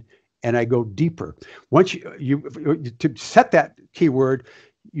 Wayne and I go deeper. Once you to set that keyword,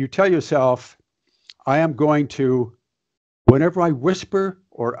 you tell yourself, I am going to, whenever I whisper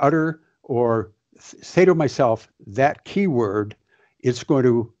or utter or say to myself that keyword, it's going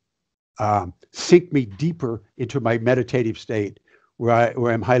to sink me deeper into my meditative state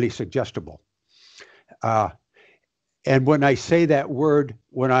where I'm highly suggestible. And when I say that word,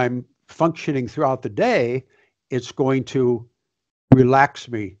 when I'm functioning throughout the day, it's going to relax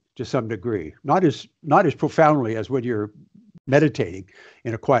me to some degree. Not as profoundly as when you're meditating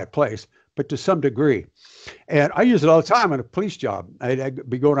in a quiet place, but to some degree. And I use it all the time on a police job. I'd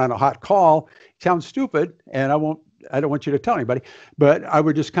be going on a hot call. It sounds stupid, and I don't want you to tell anybody, but I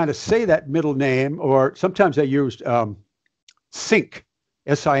would just kind of say that middle name, or sometimes I used sink,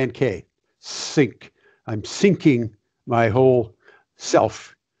 S-I-N-K, sink. I'm sinking my whole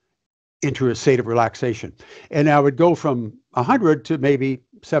self into a state of relaxation. And I would go from 100 to maybe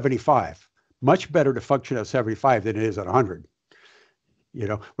 75. Much better to function at 75 than it is at 100. You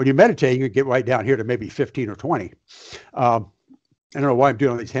know, when you're meditating, you get right down here to maybe 15 or 20. I don't know why I'm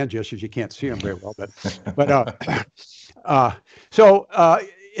doing these hand gestures. You can't see them very well, so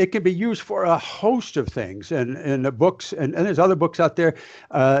it can be used for a host of things. And the books, and there's other books out there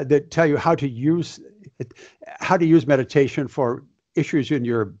that tell you how to use meditation for issues in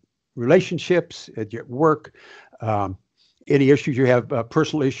your relationships, at your work, any issues you have,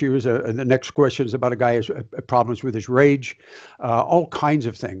 personal issues. And the next question is about a guy who has problems with his rage, all kinds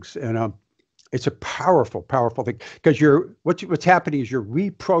of things. And it's a powerful, powerful thing, because what's happening is you're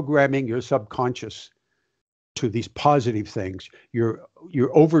reprogramming your subconscious to these positive things. You're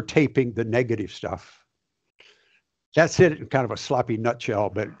overtaping the negative stuff. That's it in kind of a sloppy nutshell,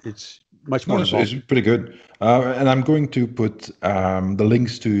 but it's much more involved. It's pretty good. And I'm going to put the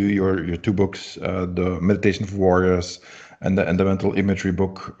links to your two books, the Meditation for Warriors and the Mental Imagery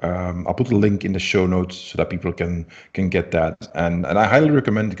book. I'll put a link in the show notes so that people can get that. And I highly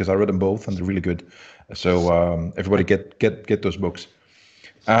recommend it because I read them both and they're really good. So everybody get those books.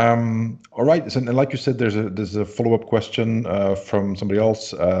 All right. So, and like you said, there's a follow-up question from somebody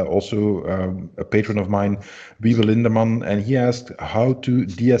else, also a patron of mine, Wiebe Lindemann, and he asked how to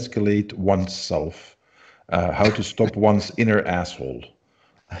de-escalate oneself, how to stop one's inner asshole.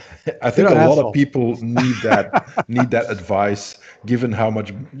 I think a lot of people need that advice, given how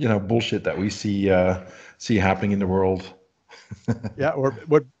much bullshit that we see happening in the world. Yeah, or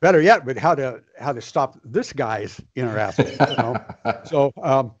what better yet, but how to stop this guy's inner asshole. So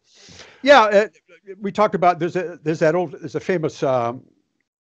we talked about there's a famous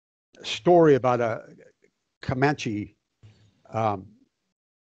story about a Comanche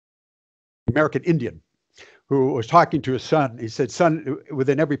American Indian who was talking to his son. He said, "Son,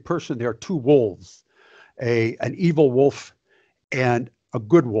 within every person there are two wolves, an evil wolf and a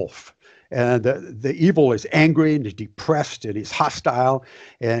good wolf. And the evil is angry and he's depressed and he's hostile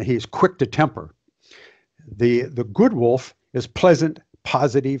and he's quick to temper. The good wolf is pleasant,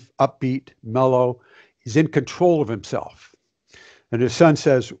 positive, upbeat, mellow. He's in control of himself." And his son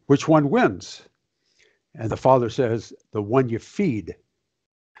says, "Which one wins?" And the father says, "The one you feed."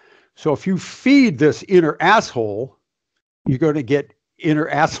 So if you feed this inner asshole, you're going to get inner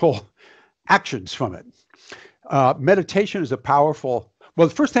asshole actions from it. Meditation is a powerful. Well,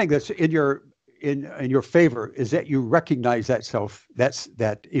 the first thing that's in your favor is that you recognize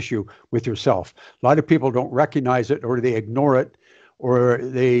that issue with yourself. A lot of people don't recognize it, or they ignore it, or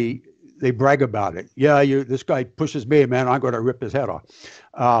they brag about it. Yeah, this guy pushes me, man, I'm going to rip his head off.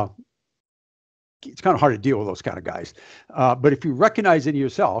 It's kind of hard to deal with those kind of guys. But if you recognize it in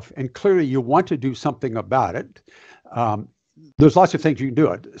yourself, and clearly you want to do something about it, there's lots of things you can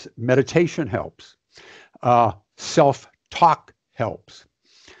do. Meditation helps. Self-talk helps.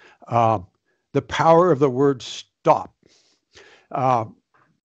 The power of the word stop. I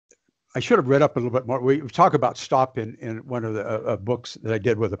should have read up a little bit more. We talk about stop in one of the books that I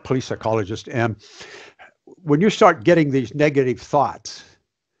did with a police psychologist. And when you start getting these negative thoughts,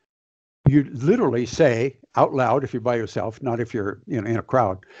 you literally say out loud, if you're by yourself, not if you're in a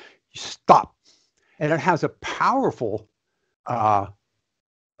crowd, stop. And it has a powerful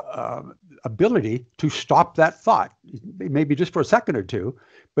ability to stop that thought, maybe just for a second or two,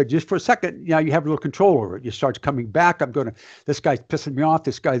 but just for a second, you have a little control over it. You start coming back. This guy's pissing me off.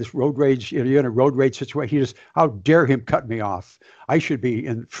 This road rage, you're in a road rage situation. How dare him cut me off? I should be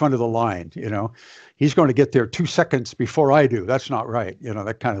in front of the line, He's going to get there 2 seconds before I do. That's not right,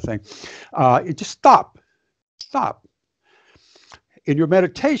 that kind of thing. Just stop. In your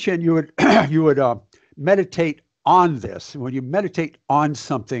meditation, you would meditate on this. When you meditate on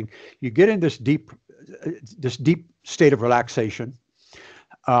something, you get in this deep state of relaxation.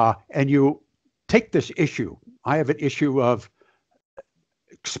 And you take this issue. I have an issue of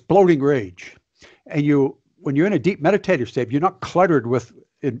exploding rage. And when you're in a deep meditative state, you're not cluttered with,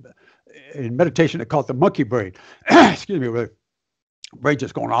 in meditation, they call it the monkey brain. Excuse me, where the brain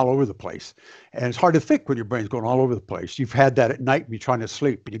just going all over the place. And it's hard to think when your brain's going all over the place. You've had that at night and you're trying to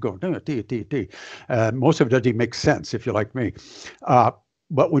sleep and you go, most of it doesn't even make sense if you're like me.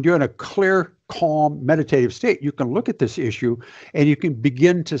 But when you're in a clear, calm, meditative state, you can look at this issue and you can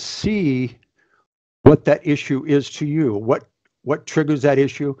begin to see what that issue is to you, what triggers that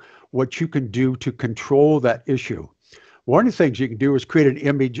issue, what you can do to control that issue. One of the things you can do is create an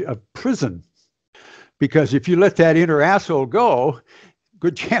image of prison. Because if you let that inner asshole go,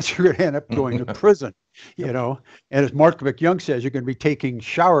 good chance you're going to end up going to prison, you know. And as Mark McYoung says, you're going to be taking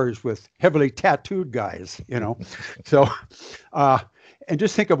showers with heavily tattooed guys, you know. So, and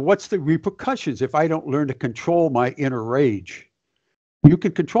just think of what's the repercussions if I don't learn to control my inner rage. You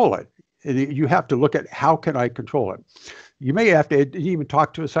can control it. You have to look at how can I control it. You may have to even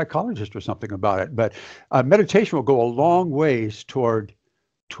talk to a psychologist or something about it. But meditation will go a long ways towards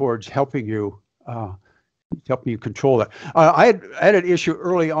helping you control that. I had an issue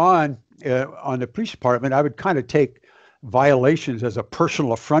early on the police department. I would kind of take violations as a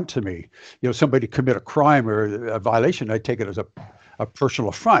personal affront to me. You know, somebody commit a crime or a violation, I take it as a personal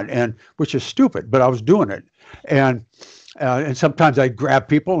affront, and which is stupid, but I was doing it. And sometimes I'd grab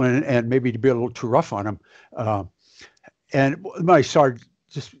people and maybe to be a little too rough on them. And when I started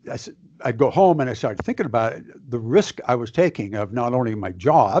I'd go home and I started thinking about it, the risk I was taking of not only my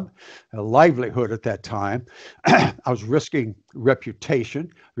job, a livelihood at that time, I was risking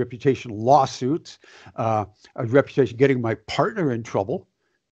reputation lawsuits, a reputation getting my partner in trouble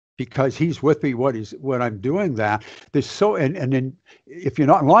because he's with me when I'm doing that. And then if you're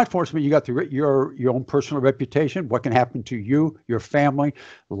not in law enforcement, you got your own personal reputation, what can happen to you, your family,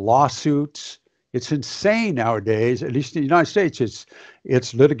 lawsuits. It's insane nowadays, at least in the United States,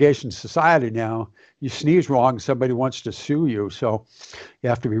 it's litigation society now. You sneeze wrong, somebody wants to sue you. So you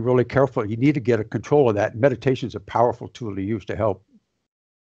have to be really careful. You need to get a control of that. Meditation is a powerful tool to use to help.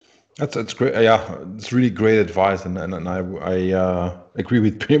 That's great. Yeah, it's really great advice, and I agree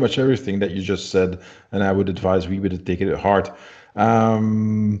with pretty much everything that you just said. And I would advise we would take it at heart.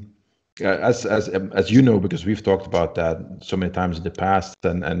 As you know, because we've talked about that so many times in the past,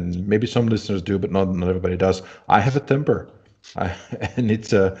 and maybe some listeners do, but not everybody does. I have a temper, and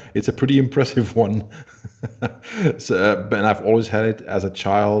it's a pretty impressive one. And I've always had it as a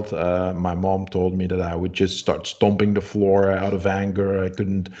child. My mom told me that I would just start stomping the floor out of anger. I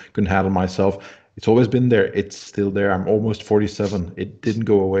couldn't handle myself. It's always been there. It's still there. I'm almost 47. It didn't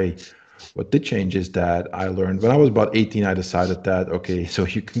go away. What did change is that I learned when I was about 18, I decided that, okay, so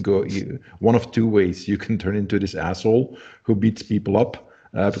you can go one of two ways. You can turn into this asshole who beats people up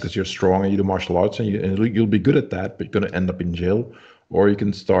because you're strong and you do martial arts and you'll be good at that, but you're going to end up in jail. Or you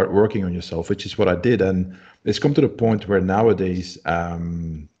can start working on yourself, which is what I did. And it's come to the point where nowadays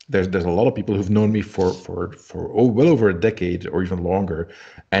there's a lot of people who've known me for well over a decade or even longer,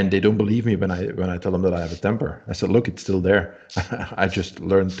 and they don't believe me when I tell them that I have a temper. I said, look, it's still there. I just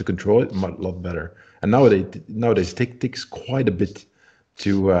learned to control it a lot better. And nowadays it takes quite a bit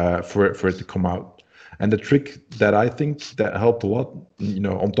to for it to come out. And the trick that I think that helped a lot,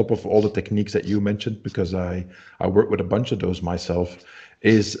 on top of all the techniques that you mentioned, because I work with a bunch of those myself,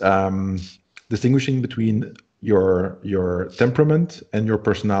 is distinguishing between your temperament and your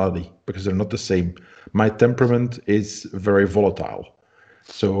personality, because they're not the same. My temperament is very volatile,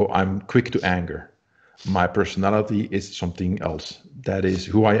 so I'm quick to anger. My personality is something else. That is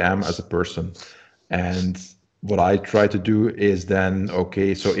who I am as a person. And what I try to do is then,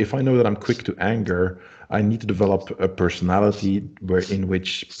 okay, so if I know that I'm quick to anger, I need to develop a personality in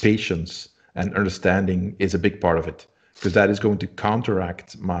which patience and understanding is a big part of it, because that is going to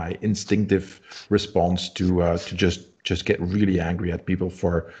counteract my instinctive response to just get really angry at people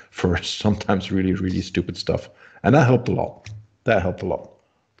for sometimes really, really stupid stuff. And that helped a lot. I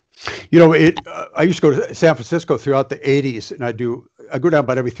used to go to San Francisco throughout the 80s, and I go down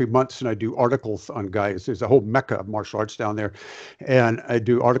about every 3 months and I do articles on guys. There's a whole mecca of martial arts down there. And I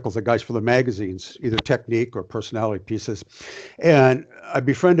do articles on guys for the magazines, either technique or personality pieces. And I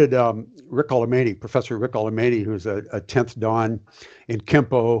befriended Professor Rick Alamany, who's a 10th Dan in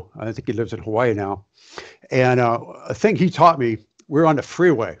Kempo. I think he lives in Hawaii now. And a thing he taught me, we're on the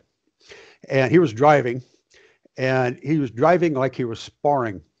freeway and he was driving like he was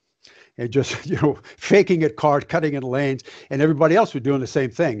sparring. and just, faking it, cutting in lanes, and everybody else was doing the same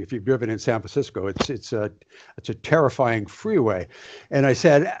thing. If you've driven in San Francisco, it's a terrifying freeway. And I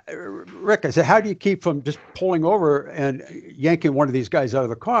said, Rick, how do you keep from just pulling over and yanking one of these guys out of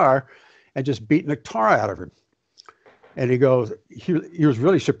the car and just beating the tar out of him? And he goes, he was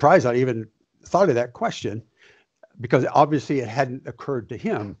really surprised I even thought of that question, because obviously it hadn't occurred to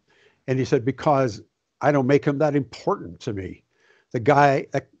him. And he said, because I don't make him that important to me. The guy,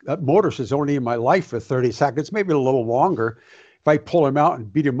 that motorist is only in my life for 30 seconds, maybe a little longer. If I pull him out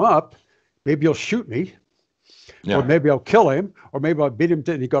and beat him up, maybe he'll shoot me, or maybe I'll kill him, or maybe I'll beat him.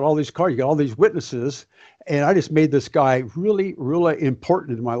 And you got all these cars, you got all these witnesses. And I just made this guy really, really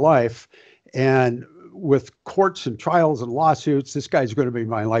important in my life. And with courts and trials and lawsuits, this guy's going to be in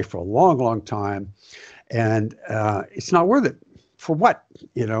my life for a long, long time. And it's not worth it. For what?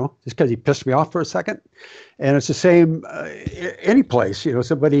 Just because he pissed me off for a second? And it's the same any place.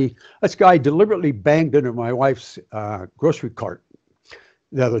 This guy deliberately banged into my wife's grocery cart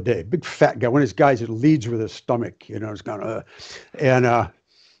the other day. Big fat guy, one of these guys that leads with his stomach, it's kind of, and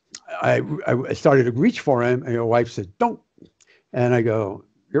I started to reach for him, and my wife said, "Don't." And I go,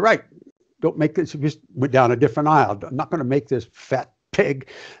 "You're right. Don't make this." Just went down a different aisle. I'm not going to make this fat pig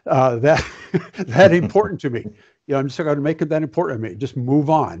that important to me. I'm just going to make it that important to me. Just move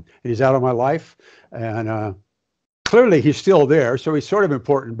on. And he's out of my life, and clearly he's still there, so he's sort of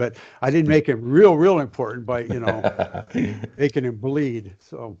important. But I didn't make him real important by making him bleed.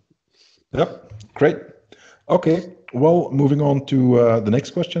 So. Yep. Great. Okay. Well, moving on to the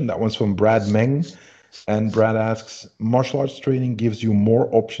next question. That one's from Brad Meng. And Brad asks, martial arts training gives you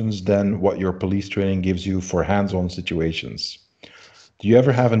more options than what your police training gives you for hands-on situations. Do you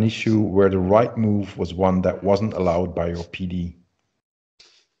ever have an issue where the right move was one that wasn't allowed by your PD?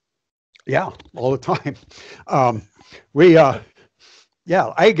 Yeah, all the time. Eye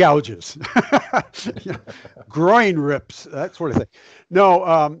gouges, groin rips, that sort of thing.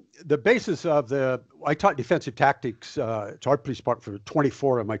 No, the basis of I taught defensive tactics to our police department for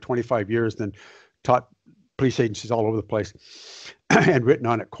 24 of my 25 years, then taught police agencies all over the place and written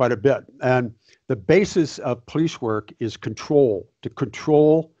on it quite a bit. And the basis of police work is control, to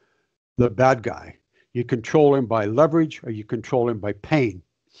control the bad guy. You control him by leverage, or you control him by pain.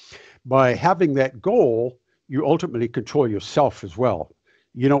 By having that goal, you ultimately control yourself as well.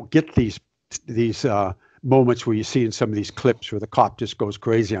 You don't get these moments where you see in some of these clips where the cop just goes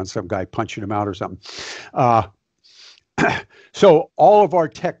crazy on some guy punching him out or something. So all of our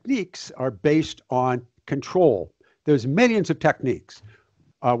techniques are based on control. There's millions of techniques.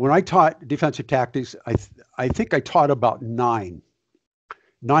 When I taught defensive tactics, I think I taught about nine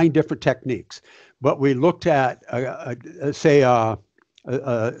different techniques. But we looked at, say, a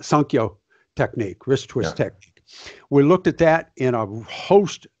Sankyo technique, wrist twist technique. We looked at that in a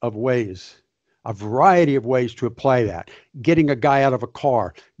host of ways, a variety of ways to apply that. Getting a guy out of a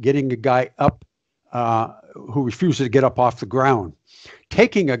car, getting a guy up who refuses to get up off the ground,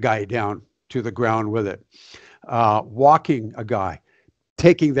 taking a guy down to the ground with it, walking a guy,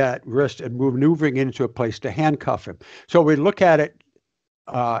 taking that wrist and maneuvering into a place to handcuff him. So we look at it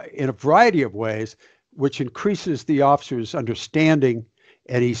in a variety of ways, which increases the officer's understanding,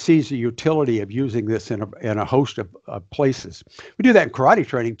 and he sees the utility of using this in a host of places. We do that in karate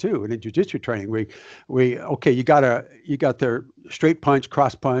training too, and in jiu-jitsu training. You got their straight punch,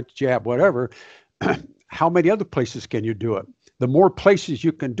 cross punch, jab, whatever. How many other places can you do it? The more places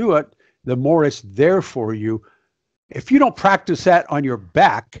you can do it, the more it's there for you. If you don't practice that on your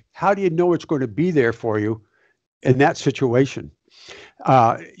back, how do you know it's going to be there for you in that situation?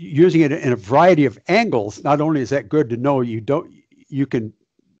 Using it in a variety of angles, not only is that good to know you can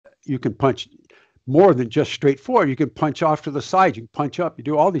punch more than just straight forward. You can punch off to the side, you can punch up, you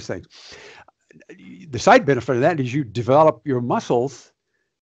do all these things. The side benefit of that is you develop your muscles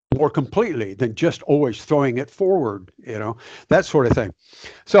more completely than just always throwing it forward, that sort of thing.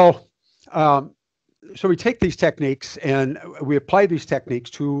 So we take these techniques and we apply these techniques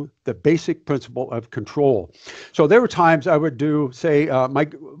to the basic principle of control. So there were times I would do, say,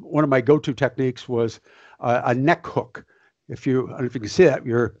 one of my go-to techniques was a neck hook. I don't know if you can see that,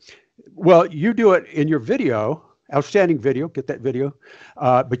 you do it in your video, outstanding video, get that video,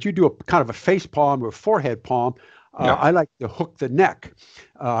 but you do a kind of a face palm or forehead palm. I like to hook the neck,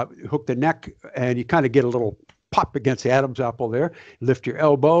 and you kind of get a little pop against the Adam's apple there, lift your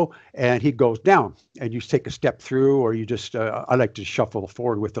elbow, and he goes down. And you take a step through, or you just, I like to shuffle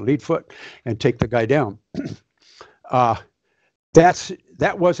forward with the lead foot and take the guy down.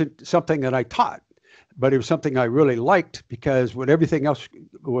 That wasn't something that I taught, but it was something I really liked, because when everything else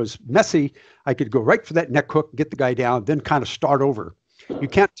was messy, I could go right for that neck hook, get the guy down, then kind of start over. You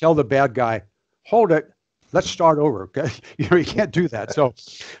can't tell the bad guy, hold it, let's start over. Okay, you can't do that. So,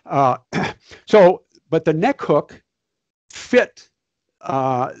 but the neck hook fit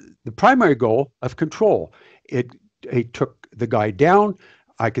the primary goal of control. It took the guy down.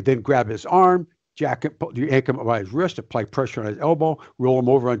 I could then grab his arm, yank him by his wrist, apply pressure on his elbow, roll him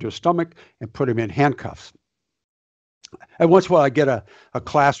over onto his stomach, and put him in handcuffs. And once in a while, I get a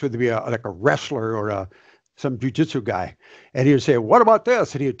class with me, like a wrestler or some jiu-jitsu guy, and he would say, "What about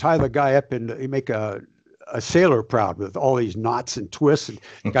this?" And he'd tie the guy up and he'd make a sailor proud with all these knots and twists. And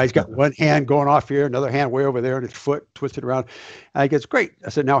the guy's got one hand going off here, another hand way over there, and his foot twisted around. And I go, "It's great." I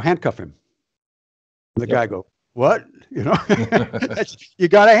said, "Now handcuff him." And the guy go, "What?" You know, you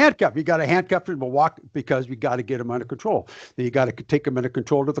got to handcuff. You got to handcuff him to walk because we got to get him under control. Then you got to take him under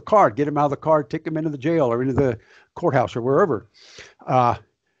control to the car, get him out of the car, take him into the jail or into the courthouse or wherever.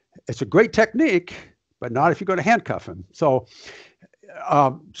 It's a great technique, but not if you're going to handcuff him. So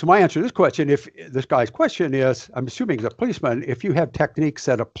my answer to this question, if this guy's question is, I'm assuming as a policeman, if you have techniques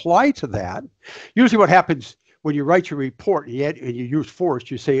that apply to that, usually what happens when you write your report and you use force,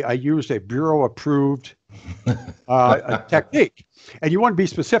 you say, I used a bureau-approved technique. And you want to be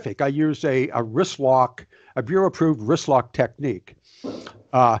specific. I used a wrist lock, a bureau-approved wrist lock technique.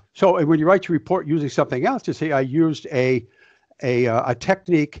 So when you write your report using something else, you say, I used a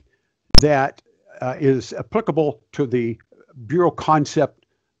technique that is applicable to the bureau concept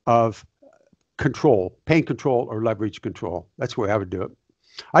of control, pain control or leverage control. That's the way I would do it.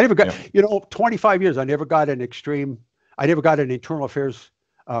 I never got, 25 years, I never got an internal affairs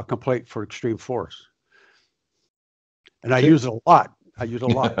complaint for extreme force. And I use it a lot.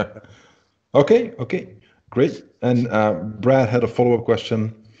 Okay, great. And Brad had a follow-up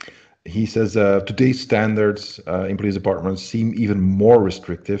question. He says, today's standards in police departments seem even more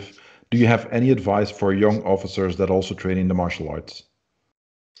restrictive. Do you have any advice for young officers that also train in the martial arts?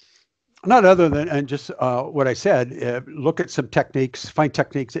 Not other than, and just what I said, look at some techniques, find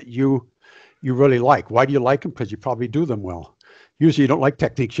techniques that you really like. Why do you like them? Because you probably do them well. Usually you don't like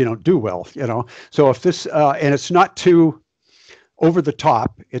techniques you don't do well, So if this, and it's not too over the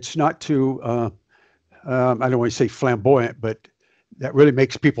top, it's not too, I don't want to say flamboyant, but that really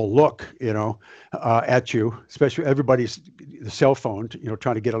makes people look, at you, especially everybody's the cell phone,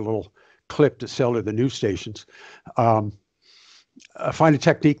 trying to get a little clip to sell to the news stations. Find a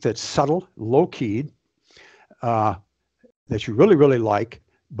technique that's subtle, low-keyed, that you really, really like,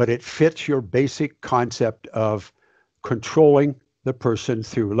 but it fits your basic concept of controlling the person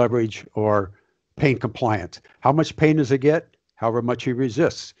through leverage or pain compliance. How much pain does he get? However much he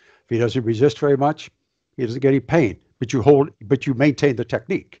resists. If he doesn't resist very much, he doesn't get any pain, but you maintain the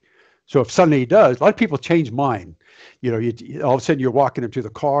technique. So if suddenly he does, a lot of people change mind. All of a sudden you're walking him to the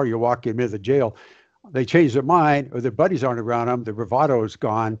car, you're walking him into the jail. They change their mind or their buddies aren't around them. The bravado is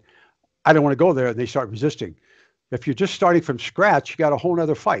gone. I don't want to go there. And they start resisting. If you're just starting from scratch, you got a whole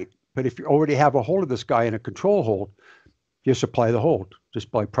nother fight. But if you already have a hold of this guy in a control hold, just apply the hold, just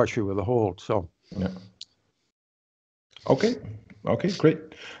apply pressure with the hold. So, yeah. Okay, great.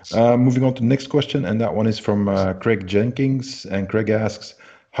 Moving on to the next question. And that one is from Craig Jenkins. And Craig asks,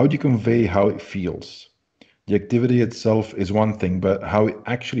 how do you convey how it feels? The activity itself is one thing, but how it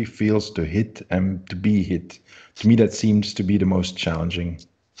actually feels to hit and to be hit. To me, that seems to be the most challenging.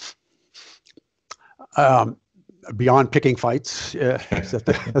 Beyond picking fights.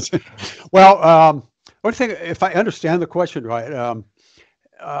 Well, one thing, if I understand the question right,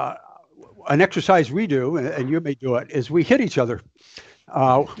 an exercise we do, and you may do it, is we hit each other.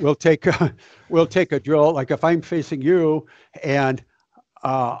 We'll take a drill, like if I'm facing you and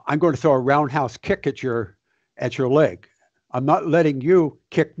I'm going to throw a roundhouse kick at your leg. I'm not letting you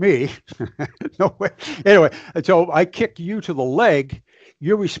kick me. No way. Anyway, so I kick you to the leg.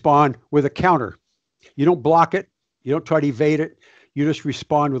 You respond with a counter. You don't block it. You don't try to evade it. You just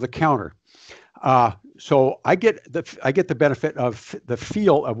respond with a counter. So I get the benefit of the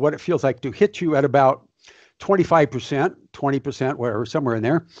feel of what it feels like to hit you at about 25%, 20%, whatever, somewhere in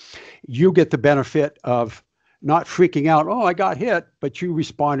there. You get the benefit of not freaking out, oh, I got hit, but you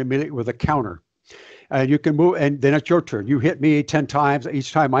respond immediately with a counter. And you can move, and then it's your turn. You hit me 10 times.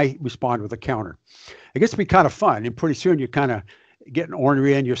 Each time I respond with a counter. It gets to be kind of fun. And pretty soon you kind of get an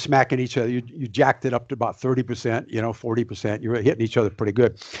ornery and you're smacking each other. You jacked it up to about 30%, 40%. You're hitting each other pretty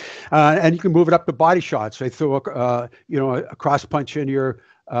good. And you can move it up to body shots. They throw a cross punch in your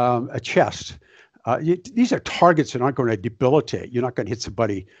a chest. These are targets that aren't going to debilitate. You're not going to hit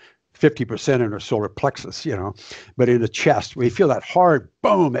somebody 50% in their solar plexus, but in the chest, where you feel that hard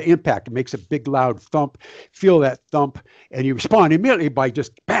boom, the impact, it makes a big loud thump. Feel that thump, and you respond immediately by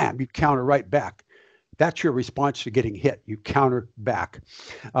just bam, you counter right back. that's your response to getting hit. You counter back.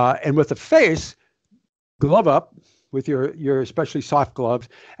 And with the face, glove up with your especially soft gloves,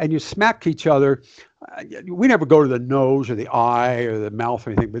 and you smack each other. We never go to the nose or the eye or the mouth or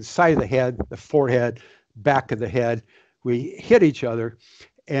anything, but the side of the head, the forehead, back of the head. We hit each other,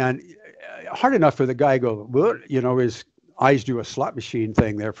 and hard enough for the guy to go, his eyes do a slot machine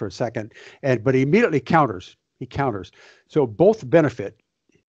thing there for a second, but he immediately counters. He counters. So both benefit.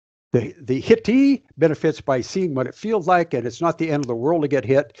 The hittee benefits by seeing what it feels like, and it's not the end of the world to get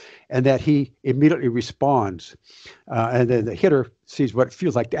hit, and that he immediately responds. And then the hitter sees what it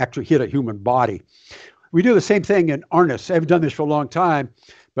feels like to actually hit a human body. We do the same thing in harness. I haven't done this for a long time,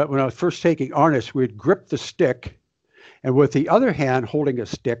 but when I was first taking harness, we'd grip the stick, and with the other hand holding a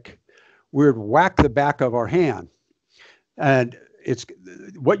stick, we'd whack the back of our hand. And it's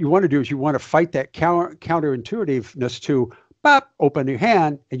what you want to do is you want to fight that counterintuitiveness to pop, open your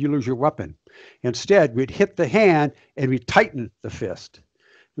hand, and you lose your weapon. Instead, we'd hit the hand and we'd tighten the fist.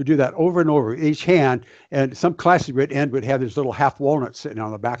 We do that over and over, each hand. And some classes would have this little half walnut sitting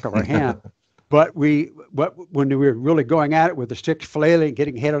on the back of our hand. But when we were really going at it with the stick flailing,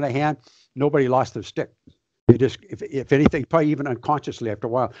 getting hit on the hand, nobody lost their stick. They just, if anything, probably even unconsciously after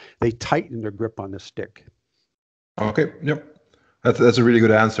a while, they tightened their grip on the stick. Okay. Yep. That's a really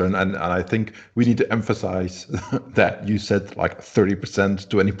good answer, and I think we need to emphasize that you said like 30%,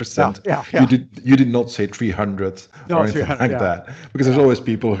 20%. Yeah. You did not say 300 or anything like that, because there's always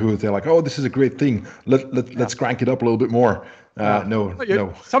people who they're like, oh, this is a great thing. Let's crank it up a little bit more. No.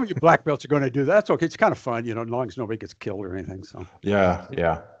 Some of you black belts are going to do that. That's okay. It's kind of fun, as long as nobody gets killed or anything. So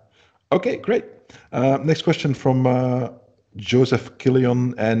yeah. Okay, great. Next question from Joseph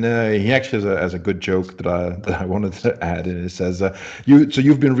Killion, and he actually has a good joke that I wanted to add. And it says,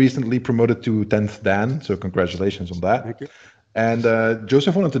 you've been recently promoted to 10th Dan, so congratulations on that. Thank you. And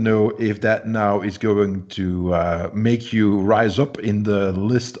Joseph wanted to know if that now is going to make you rise up in the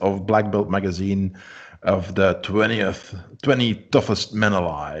list of Black Belt magazine of the 20 toughest men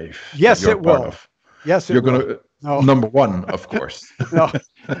alive. Yes, it will. Yes, it will. You're going to number one, of course.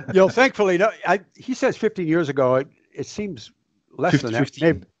 No, thankfully, no. He says 15 years ago. It seems less 50, than that. 15,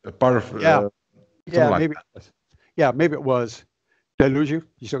 maybe, a part of maybe. Maybe it was. Did I lose you?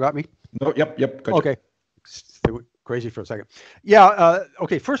 You still got me? No. Yep. Gotcha. Okay. They went crazy for a second. Yeah.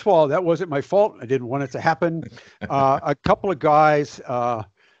 Okay. First of all, that wasn't my fault. I didn't want it to happen. A couple of guys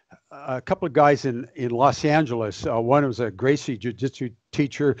in Los Angeles. One was a Gracie jiu-jitsu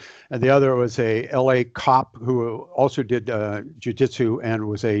teacher, and the other was a LA cop who also did jiu-jitsu and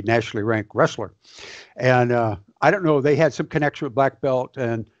was a nationally ranked wrestler. And I don't know, they had some connection with Black Belt,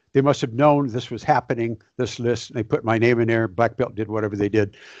 and they must have known this was happening, this list, and they put my name in there. Black Belt did whatever they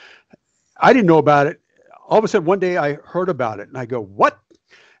did. I didn't know about it. All of a sudden, one day I heard about it, and I go, what?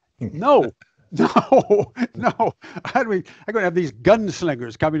 No. I'm going to have these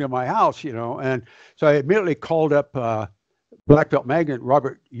gunslingers coming to my house, and so I immediately called up Black Belt magazine.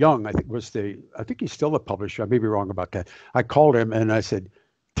 Robert Young, I think he's still the publisher. I may be wrong about that. I called him and I said,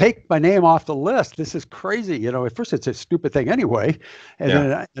 take my name off the list. This is crazy. At first it's a stupid thing anyway,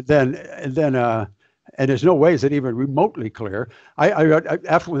 and then there's no way is it even remotely clear. I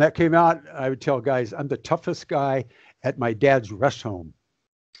after when that came out, I would tell guys I'm the toughest guy at my dad's rest home.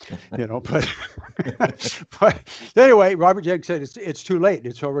 But anyway, Robert Young said it's too late.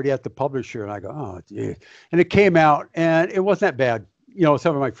 It's already at the publisher, and I go, oh, gee. And it came out, and it wasn't that bad.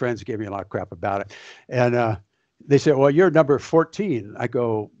 Some of my friends gave me a lot of crap about it, and they said, well, you're number 14. I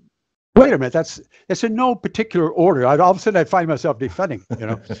go, wait a minute, that's in no particular order. All of a sudden I'd find myself defending,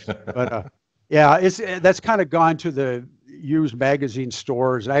 but that's kind of gone to the used magazine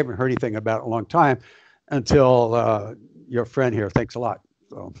stores. I haven't heard anything about it in a long time until your friend here. Thanks a lot.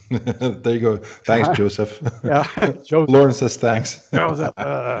 So. There you go. Thanks, Joseph. Yeah, Lauren says thanks.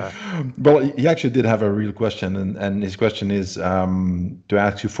 Well, he actually did have a real question, and his question is to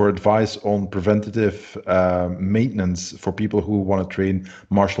ask you for advice on preventative maintenance for people who want to train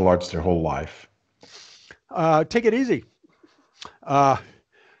martial arts their whole life. Take it easy.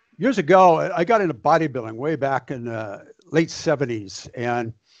 Years ago, I got into bodybuilding way back in the late 70s,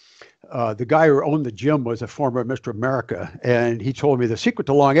 and the guy who owned the gym was a former Mr. America, and he told me the secret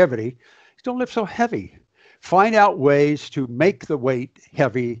to longevity is don't lift so heavy. Find out ways to make the weight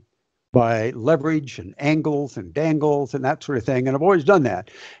heavy by leverage and angles and dangles and that sort of thing. And I've always done that.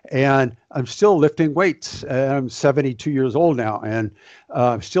 And I'm still lifting weights. I'm 72 years old now, and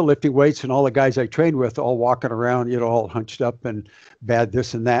I'm still lifting weights. And all the guys I trained with all walking around, all hunched up and bad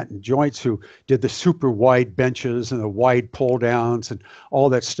this and that, and joints who did the super wide benches and the wide pull downs and all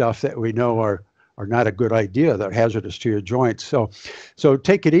that stuff that we know are are not a good idea. They're hazardous to your joints. So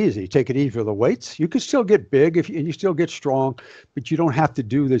take it easy. Take it easy with the weights. You can still get big and you still get strong, but you don't have to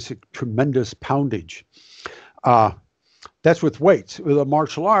do this tremendous poundage. That's with weights. With the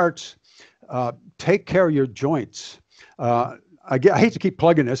martial arts, take care of your joints. I hate to keep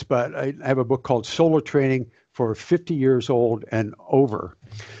plugging this, but I have a book called Solo Training for 50 years old and over.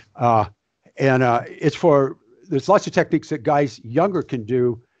 It's for, there's lots of techniques that guys younger can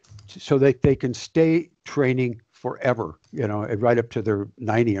do so that they can stay training forever, right up to their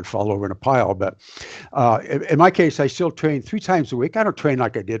 90 and fall over in a pile. But in my case, I still train 3 times a week. I don't train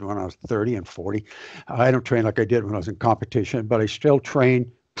like I did when I was 30 and 40. I don't train like I did when I was in competition, but I still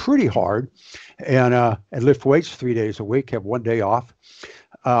train pretty hard and lift weights 3 days a week, have 1 day off,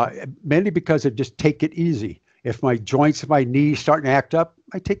 mainly because I just take it easy. If my joints, my knees starting to act up,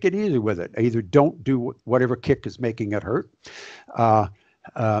 I take it easy with it. I either don't do whatever kick is making it hurt.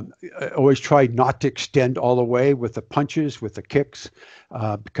 I always try not to extend all the way with the punches, with the kicks,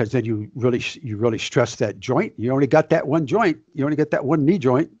 because then you really stress that joint. You only got that one joint. You only get that one knee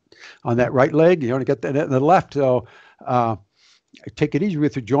joint on that right leg. You only get that in the left. So take it easy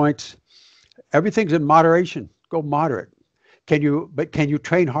with your joints. Everything's in moderation. Go moderate. Can you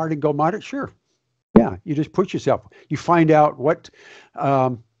train hard and go moderate? Sure. Yeah, you just push yourself. You find out what.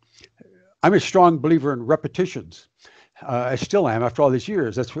 I'm a strong believer in repetitions. I still am after all these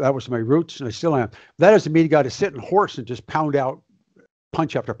years. That was my roots, and I still am. That doesn't mean you got to sit in horse and just pound out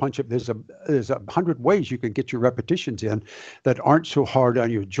punch after punch. There's 100 ways you can get your repetitions in that aren't so hard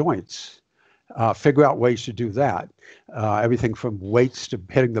on your joints. Figure out ways to do that. Everything from weights to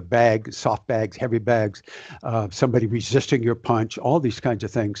hitting the bag, soft bags, heavy bags, somebody resisting your punch, all these kinds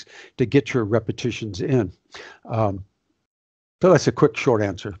of things to get your repetitions in. So that's a quick, short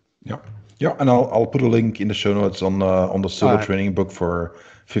answer. Yeah, and I'll put a link in the show notes on the solo training book for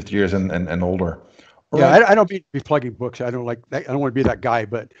 50 years and older. Right. I don't mean to be plugging books. I don't like that. I don't want to be that guy,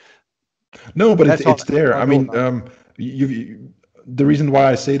 but no, but it's there. I mean, the reason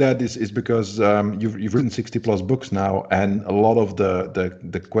why I say that is because you've written 60 plus books now, and a lot of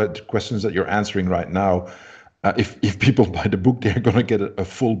the questions that you're answering right now, if people buy the book, they're going to get a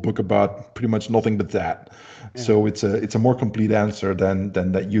full book about pretty much nothing but that. Yeah. So it's a more complete answer than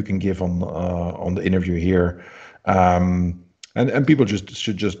that you can give on the interview here. And people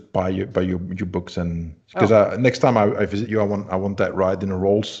should just buy your books, and because next time I visit you, I want that ride in a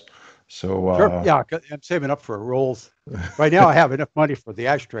Rolls. So sure. Yeah, I'm saving up for a Rolls. Right now, I have enough money for the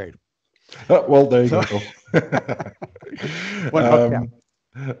ashtray. Well, there you go.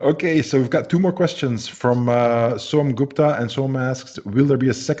 Okay, so we've got 2 more questions from Soam Gupta, and Soam asks, will there be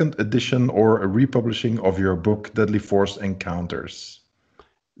a second edition or a republishing of your book, Deadly Force Encounters?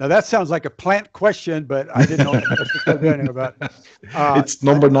 Now that sounds like a plant question, but I didn't know about. It's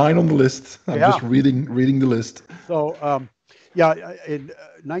number 9 on the list. I'm just reading the list. So in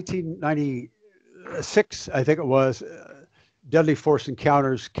 1996, I think it was, Deadly Force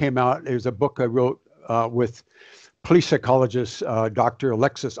Encounters came out. It was a book I wrote with police psychologist Dr.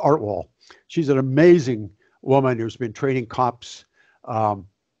 Alexis Artwell. She's an amazing woman who's been training cops and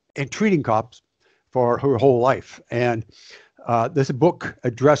treating cops for her whole life. And this book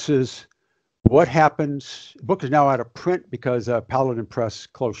addresses what happens. The book is now out of print because Paladin Press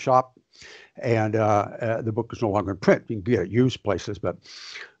closed shop, and the book is no longer in print. You can get it used places, but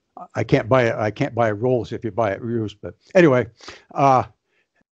I can't buy it. I can't buy Rolls if you buy it used. But anyway,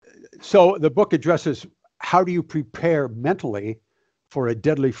 so the book addresses how do you prepare mentally for a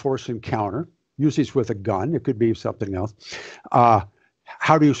deadly force encounter? Usually it's with a gun. It could be something else.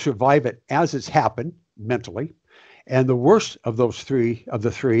 How do you survive it as it's happened mentally? And the worst of the three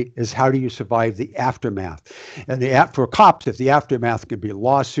is how do you survive the aftermath? And for cops, if the aftermath can be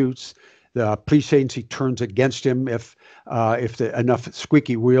lawsuits, the police agency turns against him if enough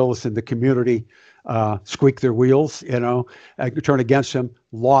squeaky wheels in the community squeak their wheels, turn against him,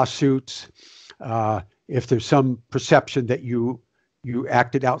 lawsuits. If there's some perception that you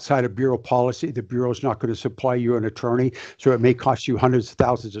acted outside of Bureau policy, the Bureau is not going to supply you an attorney, so it may cost you hundreds of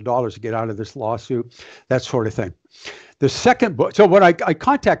thousands of dollars to get out of this lawsuit, that sort of thing. The second book, so when I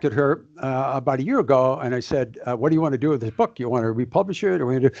contacted her about a year ago, and I said, what do you want to do with this book? You want to republish it?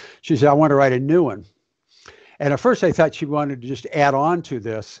 Or she said, I want to write a new one. And at first I thought she wanted to just add on to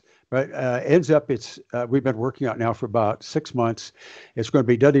this, but ends up we've been working on it now for about 6 months. It's going to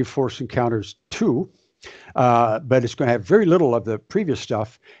be Deadly Force Encounters 2. But it's going to have very little of the previous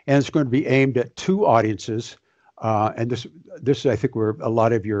stuff, and it's going to be aimed at 2 audiences. And this I think where a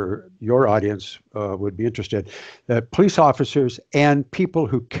lot of your audience would be interested: police officers and people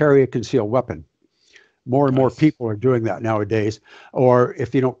who carry a concealed weapon. More and more Nice. people are doing that nowadays. Or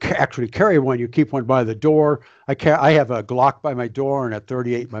if you don't actually carry one, you keep one by the door. I have a Glock by my door and a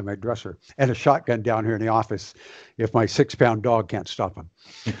 38 by my dresser, and a shotgun down here in the office if my 6-pound dog can't stop him.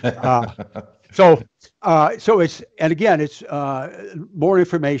 So, so it's, and again, it's more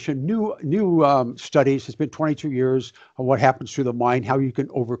information, new studies. It's been 22 years on what happens through the mind, how you can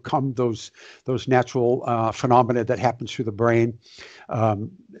overcome those natural phenomena that happens through the brain.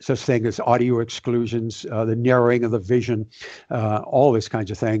 Such thing as audio exclusions, the narrowing of the vision, all these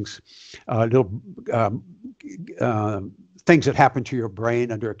kinds of things. Little things that happen to your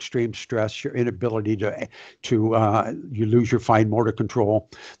brain under extreme stress, your inability to you lose your fine motor control,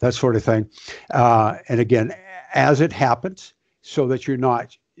 that sort of thing. And again, as it happens, so that you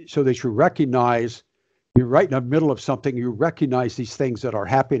recognize you're right in the middle of something, you recognize these things that are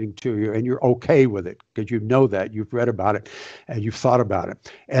happening to you, and you're okay with it because you know that you've read about it and you've thought about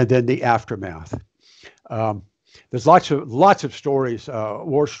it. And then the aftermath. There's lots of stories,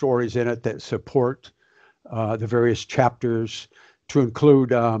 war stories in it that support the various chapters, to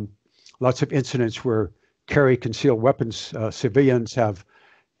include lots of incidents where carry concealed weapons civilians have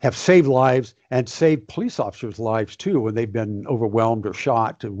saved lives and saved police officers' lives too when they've been overwhelmed or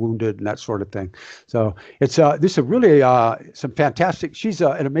shot and wounded and that sort of thing. So it's this is really some fantastic. She's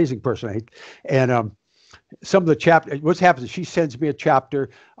an amazing person, and some of the chapter. What happens is she sends me a chapter.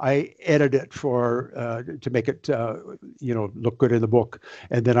 I edit it for to make it look good in the book,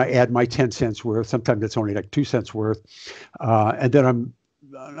 and then I add my 10 cents worth. Sometimes it's only like 2 cents worth, and then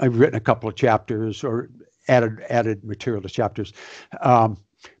I've written a couple of chapters or added material to chapters.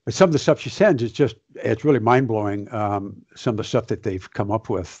 But some of the stuff she sends is it's really mind blowing. Some of the stuff that they've come up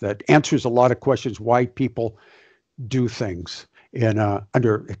with that answers a lot of questions why people do things in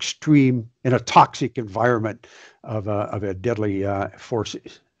under extreme, in a toxic environment of a deadly force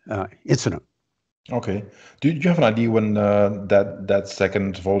incident. Okay. Do you have an idea when that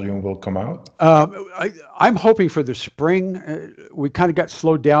second volume will come out? I'm hoping for the spring. We kind of got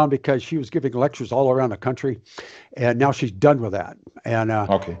slowed down because she was giving lectures all around the country, and now she's done with that. And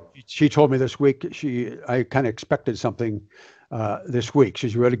Okay. she told me this week I kind of expected something this week.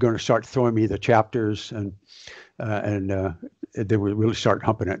 She's really going to start throwing me the chapters, and they will really start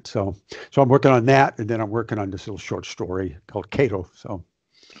humping it. So I'm working on that, and then I'm working on this little short story called Cato. So.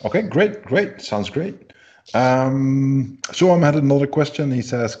 Okay, great. Sounds great. So had another question.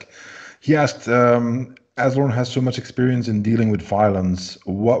 He asked, as Loren has so much experience in dealing with violence,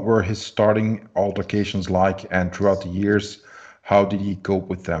 what were his starting altercations like, and throughout the years, how did he cope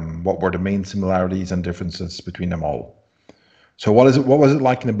with them? What were the main similarities and differences between them all? So what was it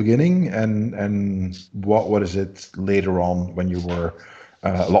like in the beginning, and what is it later on when you were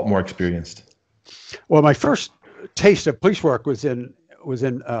a lot more experienced? Well, my first taste of police work was in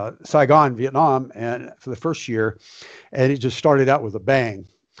Saigon, Vietnam, and for the first year, and it just started out with a bang.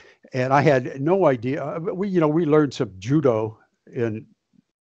 And I had no idea. We learned some judo in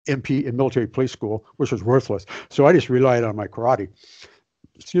military police school, which was worthless. So I just relied on my karate.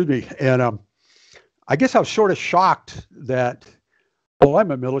 Excuse me. And I guess I was sort of shocked that, well,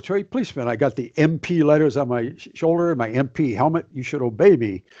 I'm a military policeman. I got the MP letters on my shoulder, my MP helmet. You should obey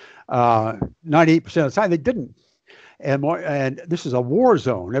me. 98% of the time, they didn't. And this is a war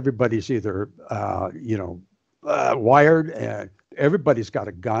zone. Everybody's either wired, and everybody's got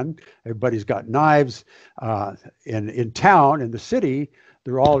a gun. Everybody's got knives. In town, in the city,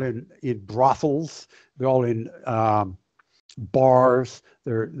 they're all in brothels. They're all in bars.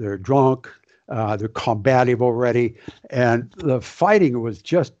 They're drunk. They're combative already, and the fighting was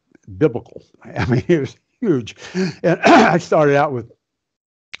just biblical. I mean, it was huge. And I started out with.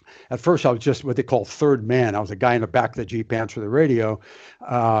 At first, I was just what they call third man. I was a guy in the back of the Jeep answering the radio,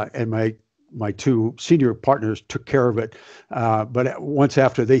 and my two senior partners took care of it. But once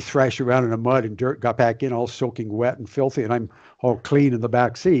after they thrashed around in the mud and dirt, got back in all soaking wet and filthy, and I'm all clean in the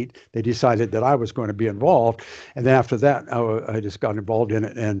back seat, they decided that I was going to be involved. And then after that, I just got involved in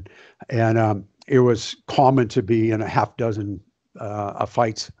it, and it was common to be in a half dozen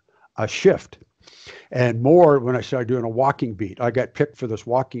fights a shift. And more when I started doing a walking beat. I got picked for this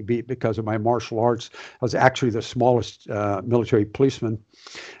walking beat because of my martial arts. I was actually the smallest military policeman,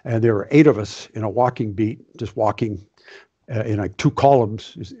 and there were 8 of us in a walking beat, just walking in like 2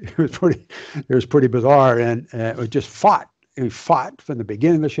 columns. It was pretty bizarre, and we just fought. We fought from the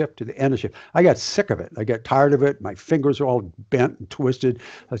beginning of the shift to the end of the shift. I got sick of it. I got tired of it. My fingers are all bent and twisted.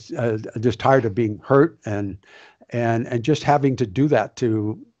 I was just tired of being hurt and just having to do that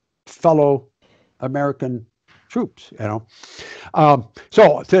to fellow American troops,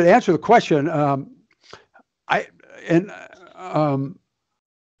 So to answer the question,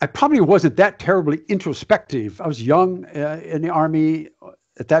 I probably wasn't that terribly introspective. I was young in the Army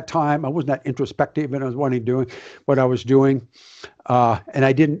at that time. I wasn't that introspective, and I was wanting doing what I was doing, and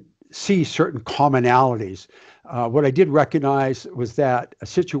I didn't see certain commonalities. What I did recognize was that a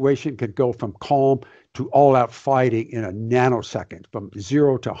situation could go from calm to all-out fighting in a nanosecond. From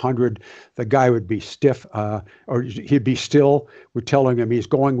 0 to 100, the guy would be stiff, or he'd be still. We're telling him he's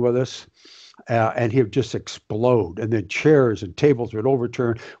going with us. And he would just explode. And then chairs and tables would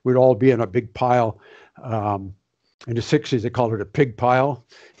overturn. We'd all be in a big pile. In the 60s, they called it a pig pile.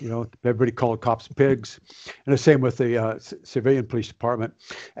 You know, everybody called cops pigs. And the same with the civilian police department.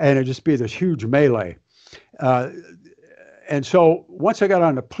 And it'd just be this huge melee. And so once I got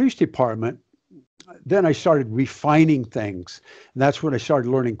on the police department, then I started refining things. And that's when I started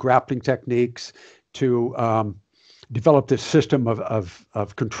learning grappling techniques to develop this system of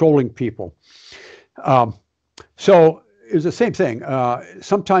controlling people. So it was the same thing.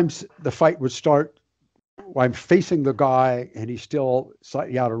 Sometimes the fight would start while I'm facing the guy and he's still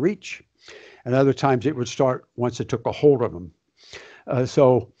slightly out of reach. And other times it would start once I took a hold of him.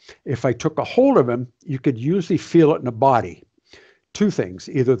 So if I took a hold of him, you could usually feel it in the body. Two things.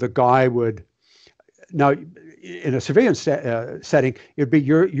 Either the guy would, now in a civilian setting, it'd be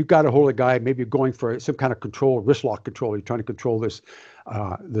you got a hold of the guy, maybe going for some kind of control, wrist lock control. You're trying to control this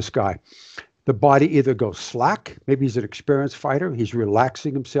guy. The body either goes slack, maybe he's an experienced fighter, he's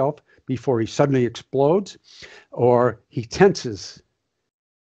relaxing himself before he suddenly explodes, or he tenses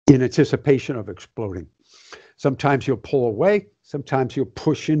in anticipation of exploding. Sometimes he'll pull away, sometimes he'll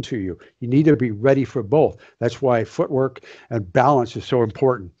push into you. You need to be ready for both. That's why footwork and balance is so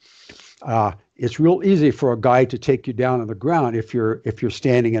important. It's real easy for a guy to take you down on the ground if you're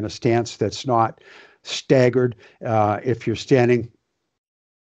standing in a stance that's not staggered. If you're standing,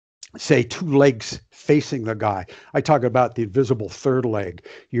 say, two legs facing the guy. I talk about the invisible third leg.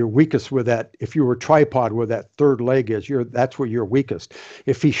 You're weakest with that. If you were a tripod where that third leg is, that's where you're weakest.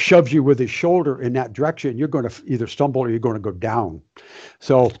 If he shoves you with his shoulder in that direction, you're going to either stumble or you're going to go down.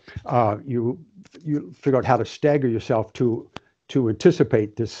 So you figure out how to stagger yourself to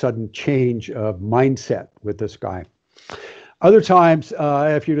anticipate this sudden change of mindset with this guy. Other times,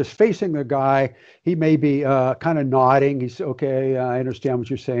 if you're just facing the guy, he may be kind of nodding. He's, okay, I understand what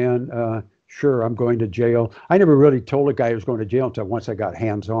you're saying. Sure, I'm going to jail. I never really told a guy he was going to jail until once I got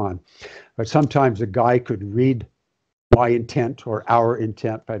hands-on. But sometimes the guy could read my intent or our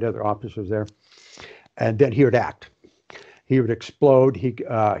intent, if I had other officers there, and then he would act. He would explode. He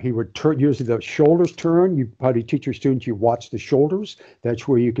would turn, usually the shoulders turn. You probably teach your students, you watch the shoulders. That's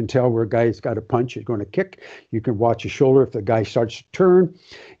where you can tell where a guy's got a punch, he's going to kick. You can watch his shoulder. If the guy starts to turn,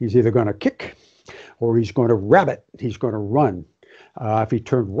 he's either going to kick or he's going to rabbit. He's going to run. If he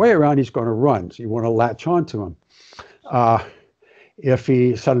turned way around, he's going to run. So you want to latch onto him. If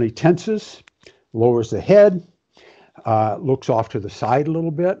he suddenly tenses, lowers the head, looks off to the side a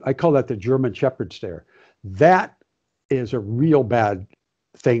little bit. I call that the German Shepherd stare. That is a real bad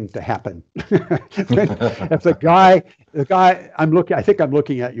thing to happen. If the guy, I think I'm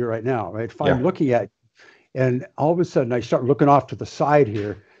looking at you right now, right? If I'm looking at you, and all of a sudden I start looking off to the side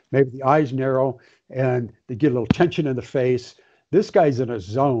here, maybe the eyes narrow and they get a little tension in the face. This guy's in a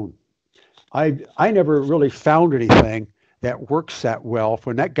zone. I never really found anything that works that well.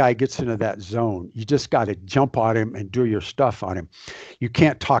 When that guy gets into that zone, you just got to jump on him and do your stuff on him. You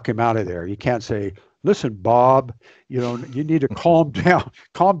can't talk him out of there. You can't say, listen, Bob, you need to calm down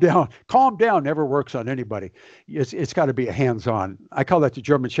never works on anybody. It's got to be a hands-on. I call that the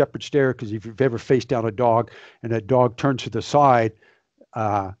German Shepherd stare, because if you've ever faced down a dog and that dog turns to the side,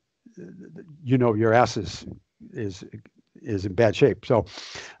 your ass is in bad shape. So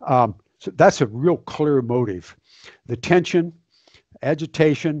that's a real clear motive. The tension,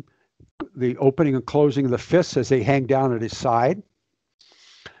 agitation, the opening and closing of the fists as they hang down at his side.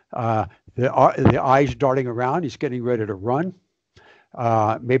 The eyes darting around, he's getting ready to run.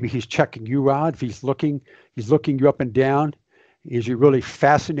 Maybe he's checking you out. If he's looking you up and down. Is he really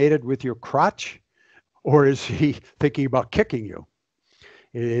fascinated with your crotch, or is he thinking about kicking you?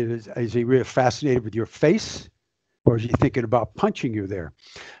 Is he really fascinated with your face, or is he thinking about punching you there?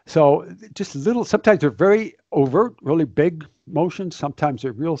 So just sometimes they're very overt, really big motions. Sometimes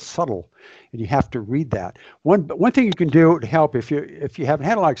they're real subtle, and you have to read that. One thing you can do to help if you haven't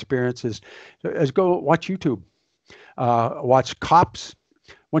had a lot of experience is go watch YouTube, watch Cops.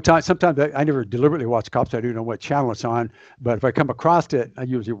 Sometimes I never deliberately watch Cops. I don't know what channel it's on, but if I come across it, I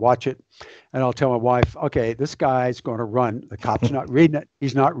usually watch it, and I'll tell my wife, okay, this guy's going to run. The cop's not reading it.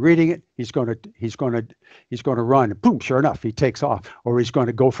 He's not reading it. He's going to run. And boom, sure enough, he takes off, or he's going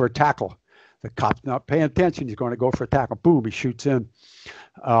to go for a tackle. The cop's not paying attention. He's going to go for a tackle. Boom, he shoots in.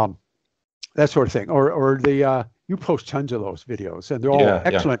 That sort of thing. Or the you post tons of those videos, and they're all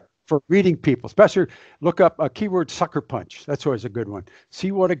excellent for reading people. Especially look up a keyword sucker punch. That's always a good one.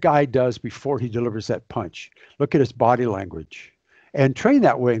 See what a guy does before he delivers that punch. Look at his body language, and train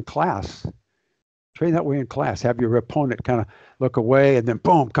that way in class. Train that way in class. Have your opponent kind of look away, and then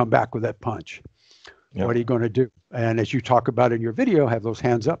boom, come back with that punch. Yep. What are you going to do? And as you talk about in your video, have those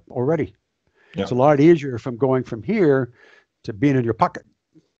hands up already. Yep. It's a lot easier from going from here to being in your pocket.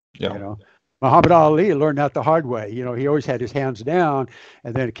 Yeah. You know, Muhammad Ali learned that the hard way. You know, he always had his hands down,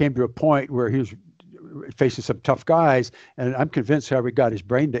 and then it came to a point where he was facing some tough guys, and I'm convinced how he got his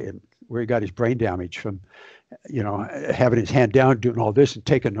brain damage from, you know, having his hand down, doing all this and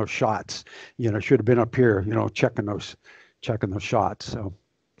taking those shots. You know, should have been up here, you know, checking those shots. So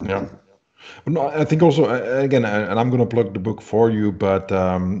yeah. No, I think also, again, and I'm going to plug the book for you, but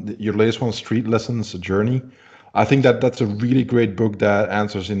your latest one, Street Lessons, A Journey, I think that's a really great book that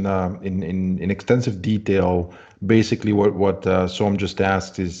answers in extensive detail basically what Som just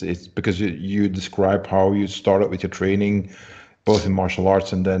asked is because you describe how you started with your training, both in martial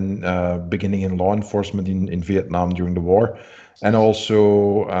arts and then beginning in law enforcement in Vietnam during the war. And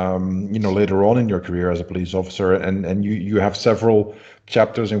also, you know, later on in your career as a police officer, and you have several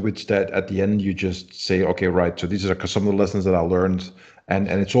chapters in which that at the end you just say, okay, right, so these are some of the lessons that I learned, and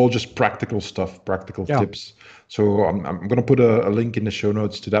it's all just practical stuff, practical tips. So I'm going to put a link in the show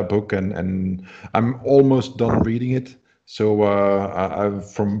notes to that book, and I'm almost done reading it. So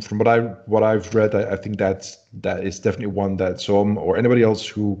from what I've read, I think that is definitely one that Som or anybody else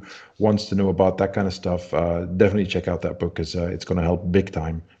who wants to know about that kind of stuff, definitely check out that book, because it's going to help big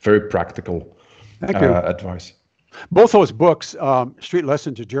time. Very practical advice. Both those books, Street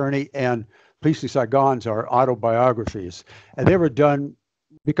Lessons, A Journey, and Police in Saigon's, are autobiographies, and they were done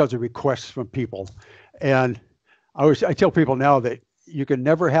because of requests from people. And I tell people now that you can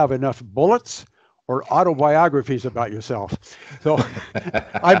never have enough bullets or autobiographies about yourself. So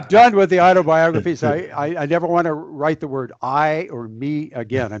I'm done with the autobiographies. I never want to write the word I or me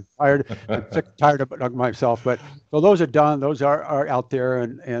again. I'm tired of myself. But so those are done. Those are out there,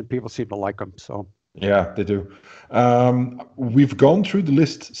 and people seem to like them. So yeah, they do. We've gone through the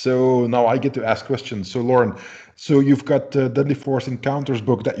list, so now I get to ask questions. So Loren, so you've got the Deadly Force Encounters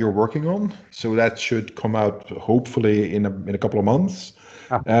book that you're working on. So that should come out hopefully in a couple of months.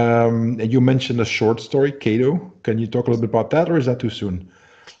 And you mentioned a short story, Cato. Can you talk a little bit about that, or is that too soon?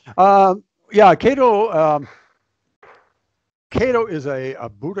 Yeah, Cato is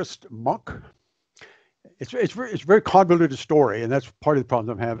a Buddhist monk. It's a very convoluted story, and that's part of the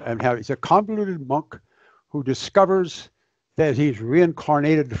problem I'm having. He's a convoluted monk who discovers that he's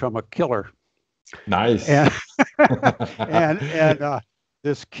reincarnated from a killer. Nice. And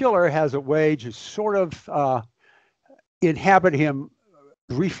this killer has a way to sort of inhabit him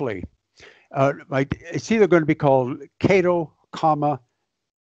briefly. It's either going to be called Cato, comma,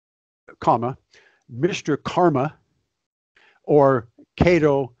 Mr. Karma, or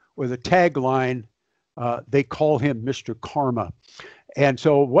Cato with a tagline, they call him Mr. Karma. And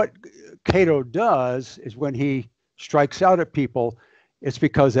so what Cato does is when he strikes out at people, it's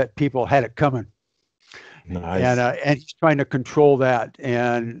because that people had it coming. Nice. And he's trying to control that,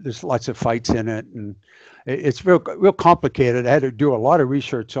 and there's lots of fights in it, and it's real complicated. I had to do a lot of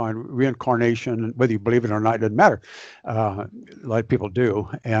research on reincarnation, and whether you believe it or not, it doesn't matter. A lot of people do,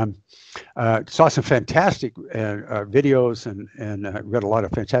 and saw some fantastic videos and read a lot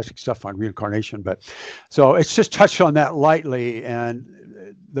of fantastic stuff on reincarnation. But so it's just touched on that lightly,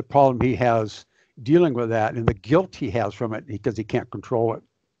 and the problem he has dealing with that, and the guilt he has from it because he can't control it.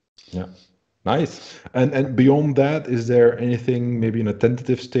 Yeah. Nice. And beyond that, is there anything maybe in a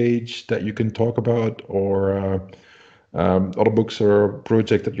tentative stage that you can talk about, or other books or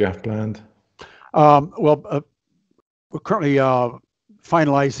project that you have planned? Well, we're currently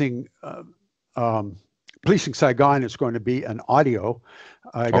finalizing Policing Saigon is going to be an audio.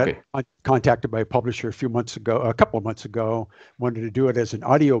 I got contacted by a publisher a couple of months ago, wanted to do it as an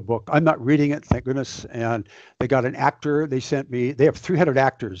audio book. I'm not reading it, thank goodness. And they got an actor. They have 300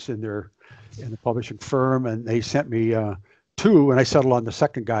 actors in the publishing firm, and they sent me 2, and I settled on the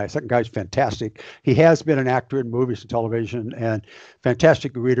second guy. Second guy's fantastic. He has been an actor in movies and television, and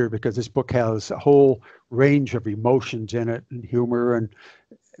fantastic reader, because this book has a whole range of emotions in it, and humor, and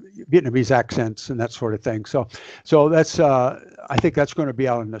Vietnamese accents, and that sort of thing. So that's I think that's going to be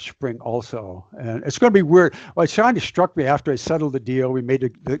out in the spring also, and it's going to be weird. Well, it kind of struck me after I settled the deal. We made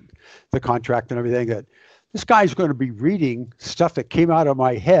the contract and everything, that this guy's going to be reading stuff that came out of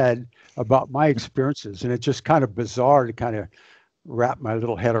my head about my experiences, and it's just kind of bizarre to kind of wrap my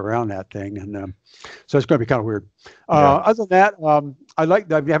little head around that thing, and so it's going to be kind of weird. Yeah. Other than that,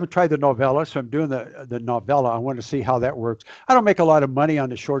 I haven't tried the novella, so I'm doing the novella. I want to see how that works. I don't make a lot of money on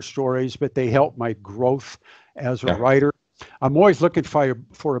the short stories, but they help my growth as a Yeah. writer. I'm always looking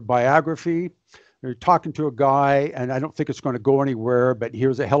for a biography. You're talking to a guy, and I don't think it's going to go anywhere, but he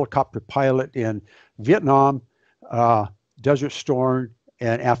was a helicopter pilot in Vietnam, Desert Storm,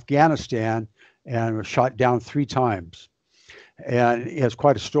 and Afghanistan, and was shot down 3 times. And he has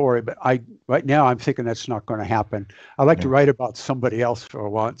quite a story, but right now I'm thinking that's not going to happen. I like to Yeah. write about somebody else for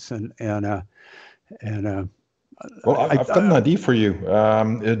once, and Well, I've got an idea for you.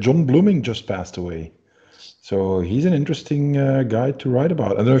 John Blooming just passed away. So he's an interesting guy to write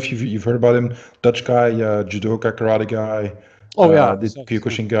about. I don't know if you've heard about him. Dutch guy, judoka, karate guy, oh yeah, did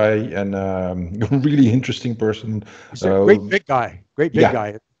Kyokushin guy, and really interesting person. he's a Uh, great big guy, great big yeah, guy.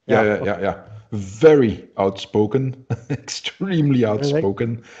 yeah, Yeah, yeah, yeah, yeah. Very outspoken, extremely really.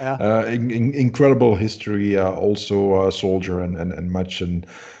 outspoken. Yeah, Incredible history. Also a soldier and much and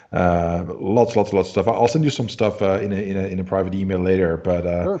lots of stuff. I'll send you some stuff in a private email later. But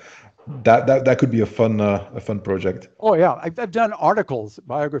sure. that could be a fun project. Oh yeah, I've done articles,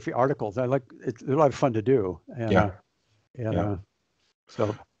 biography articles. I like it's a lot of fun to do, Yeah, and yeah.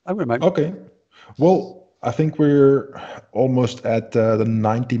 so I wouldn't mind. Okay. Well, I think we're almost at the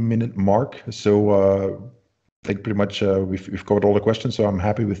 90-minute mark. So I think pretty much we've covered all the questions. So I'm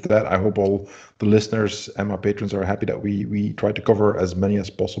happy with that. I hope all the listeners and my patrons are happy that we try to cover as many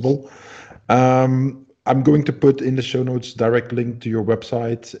as possible. I'm going to put in the show notes direct link to your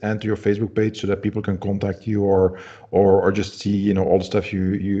website and to your Facebook page so that people can contact you or just see all the stuff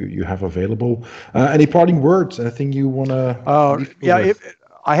you have available. Any parting words? Anything you want to leave people Yeah, with?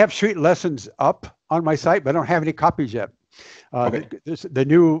 I have street lessons up on my site, but I don't have any copies yet. Okay. The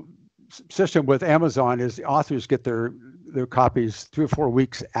new system with Amazon is the authors get their copies 3 or 4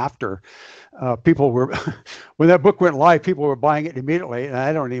 weeks after people were when that book went live. People were buying it immediately, and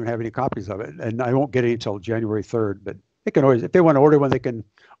I don't even have any copies of it, and I won't get it until January 3rd. But they can always, if they want to order one, they can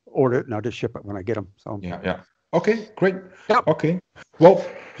order it, and I'll just ship it when I get them. So Yeah. Okay, great. yeah, Okay. Well,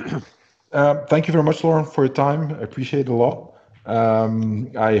 thank you very much, Lauren, for your time. I appreciate it a lot.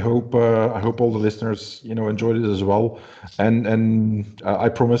 I hope all the listeners enjoyed it as well. And I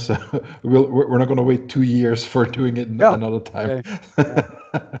promise we're not going to wait 2 years for doing it yeah, another time. okay,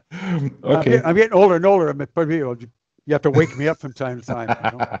 yeah. Okay. I'm getting older and older. You have to wake me up from time to time.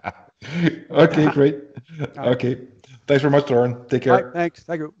 Okay, great. All right. Okay. Thanks very much, Lauren. Take All right. care. Thanks.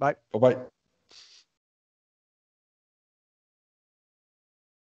 Thank you. Bye. Bye bye.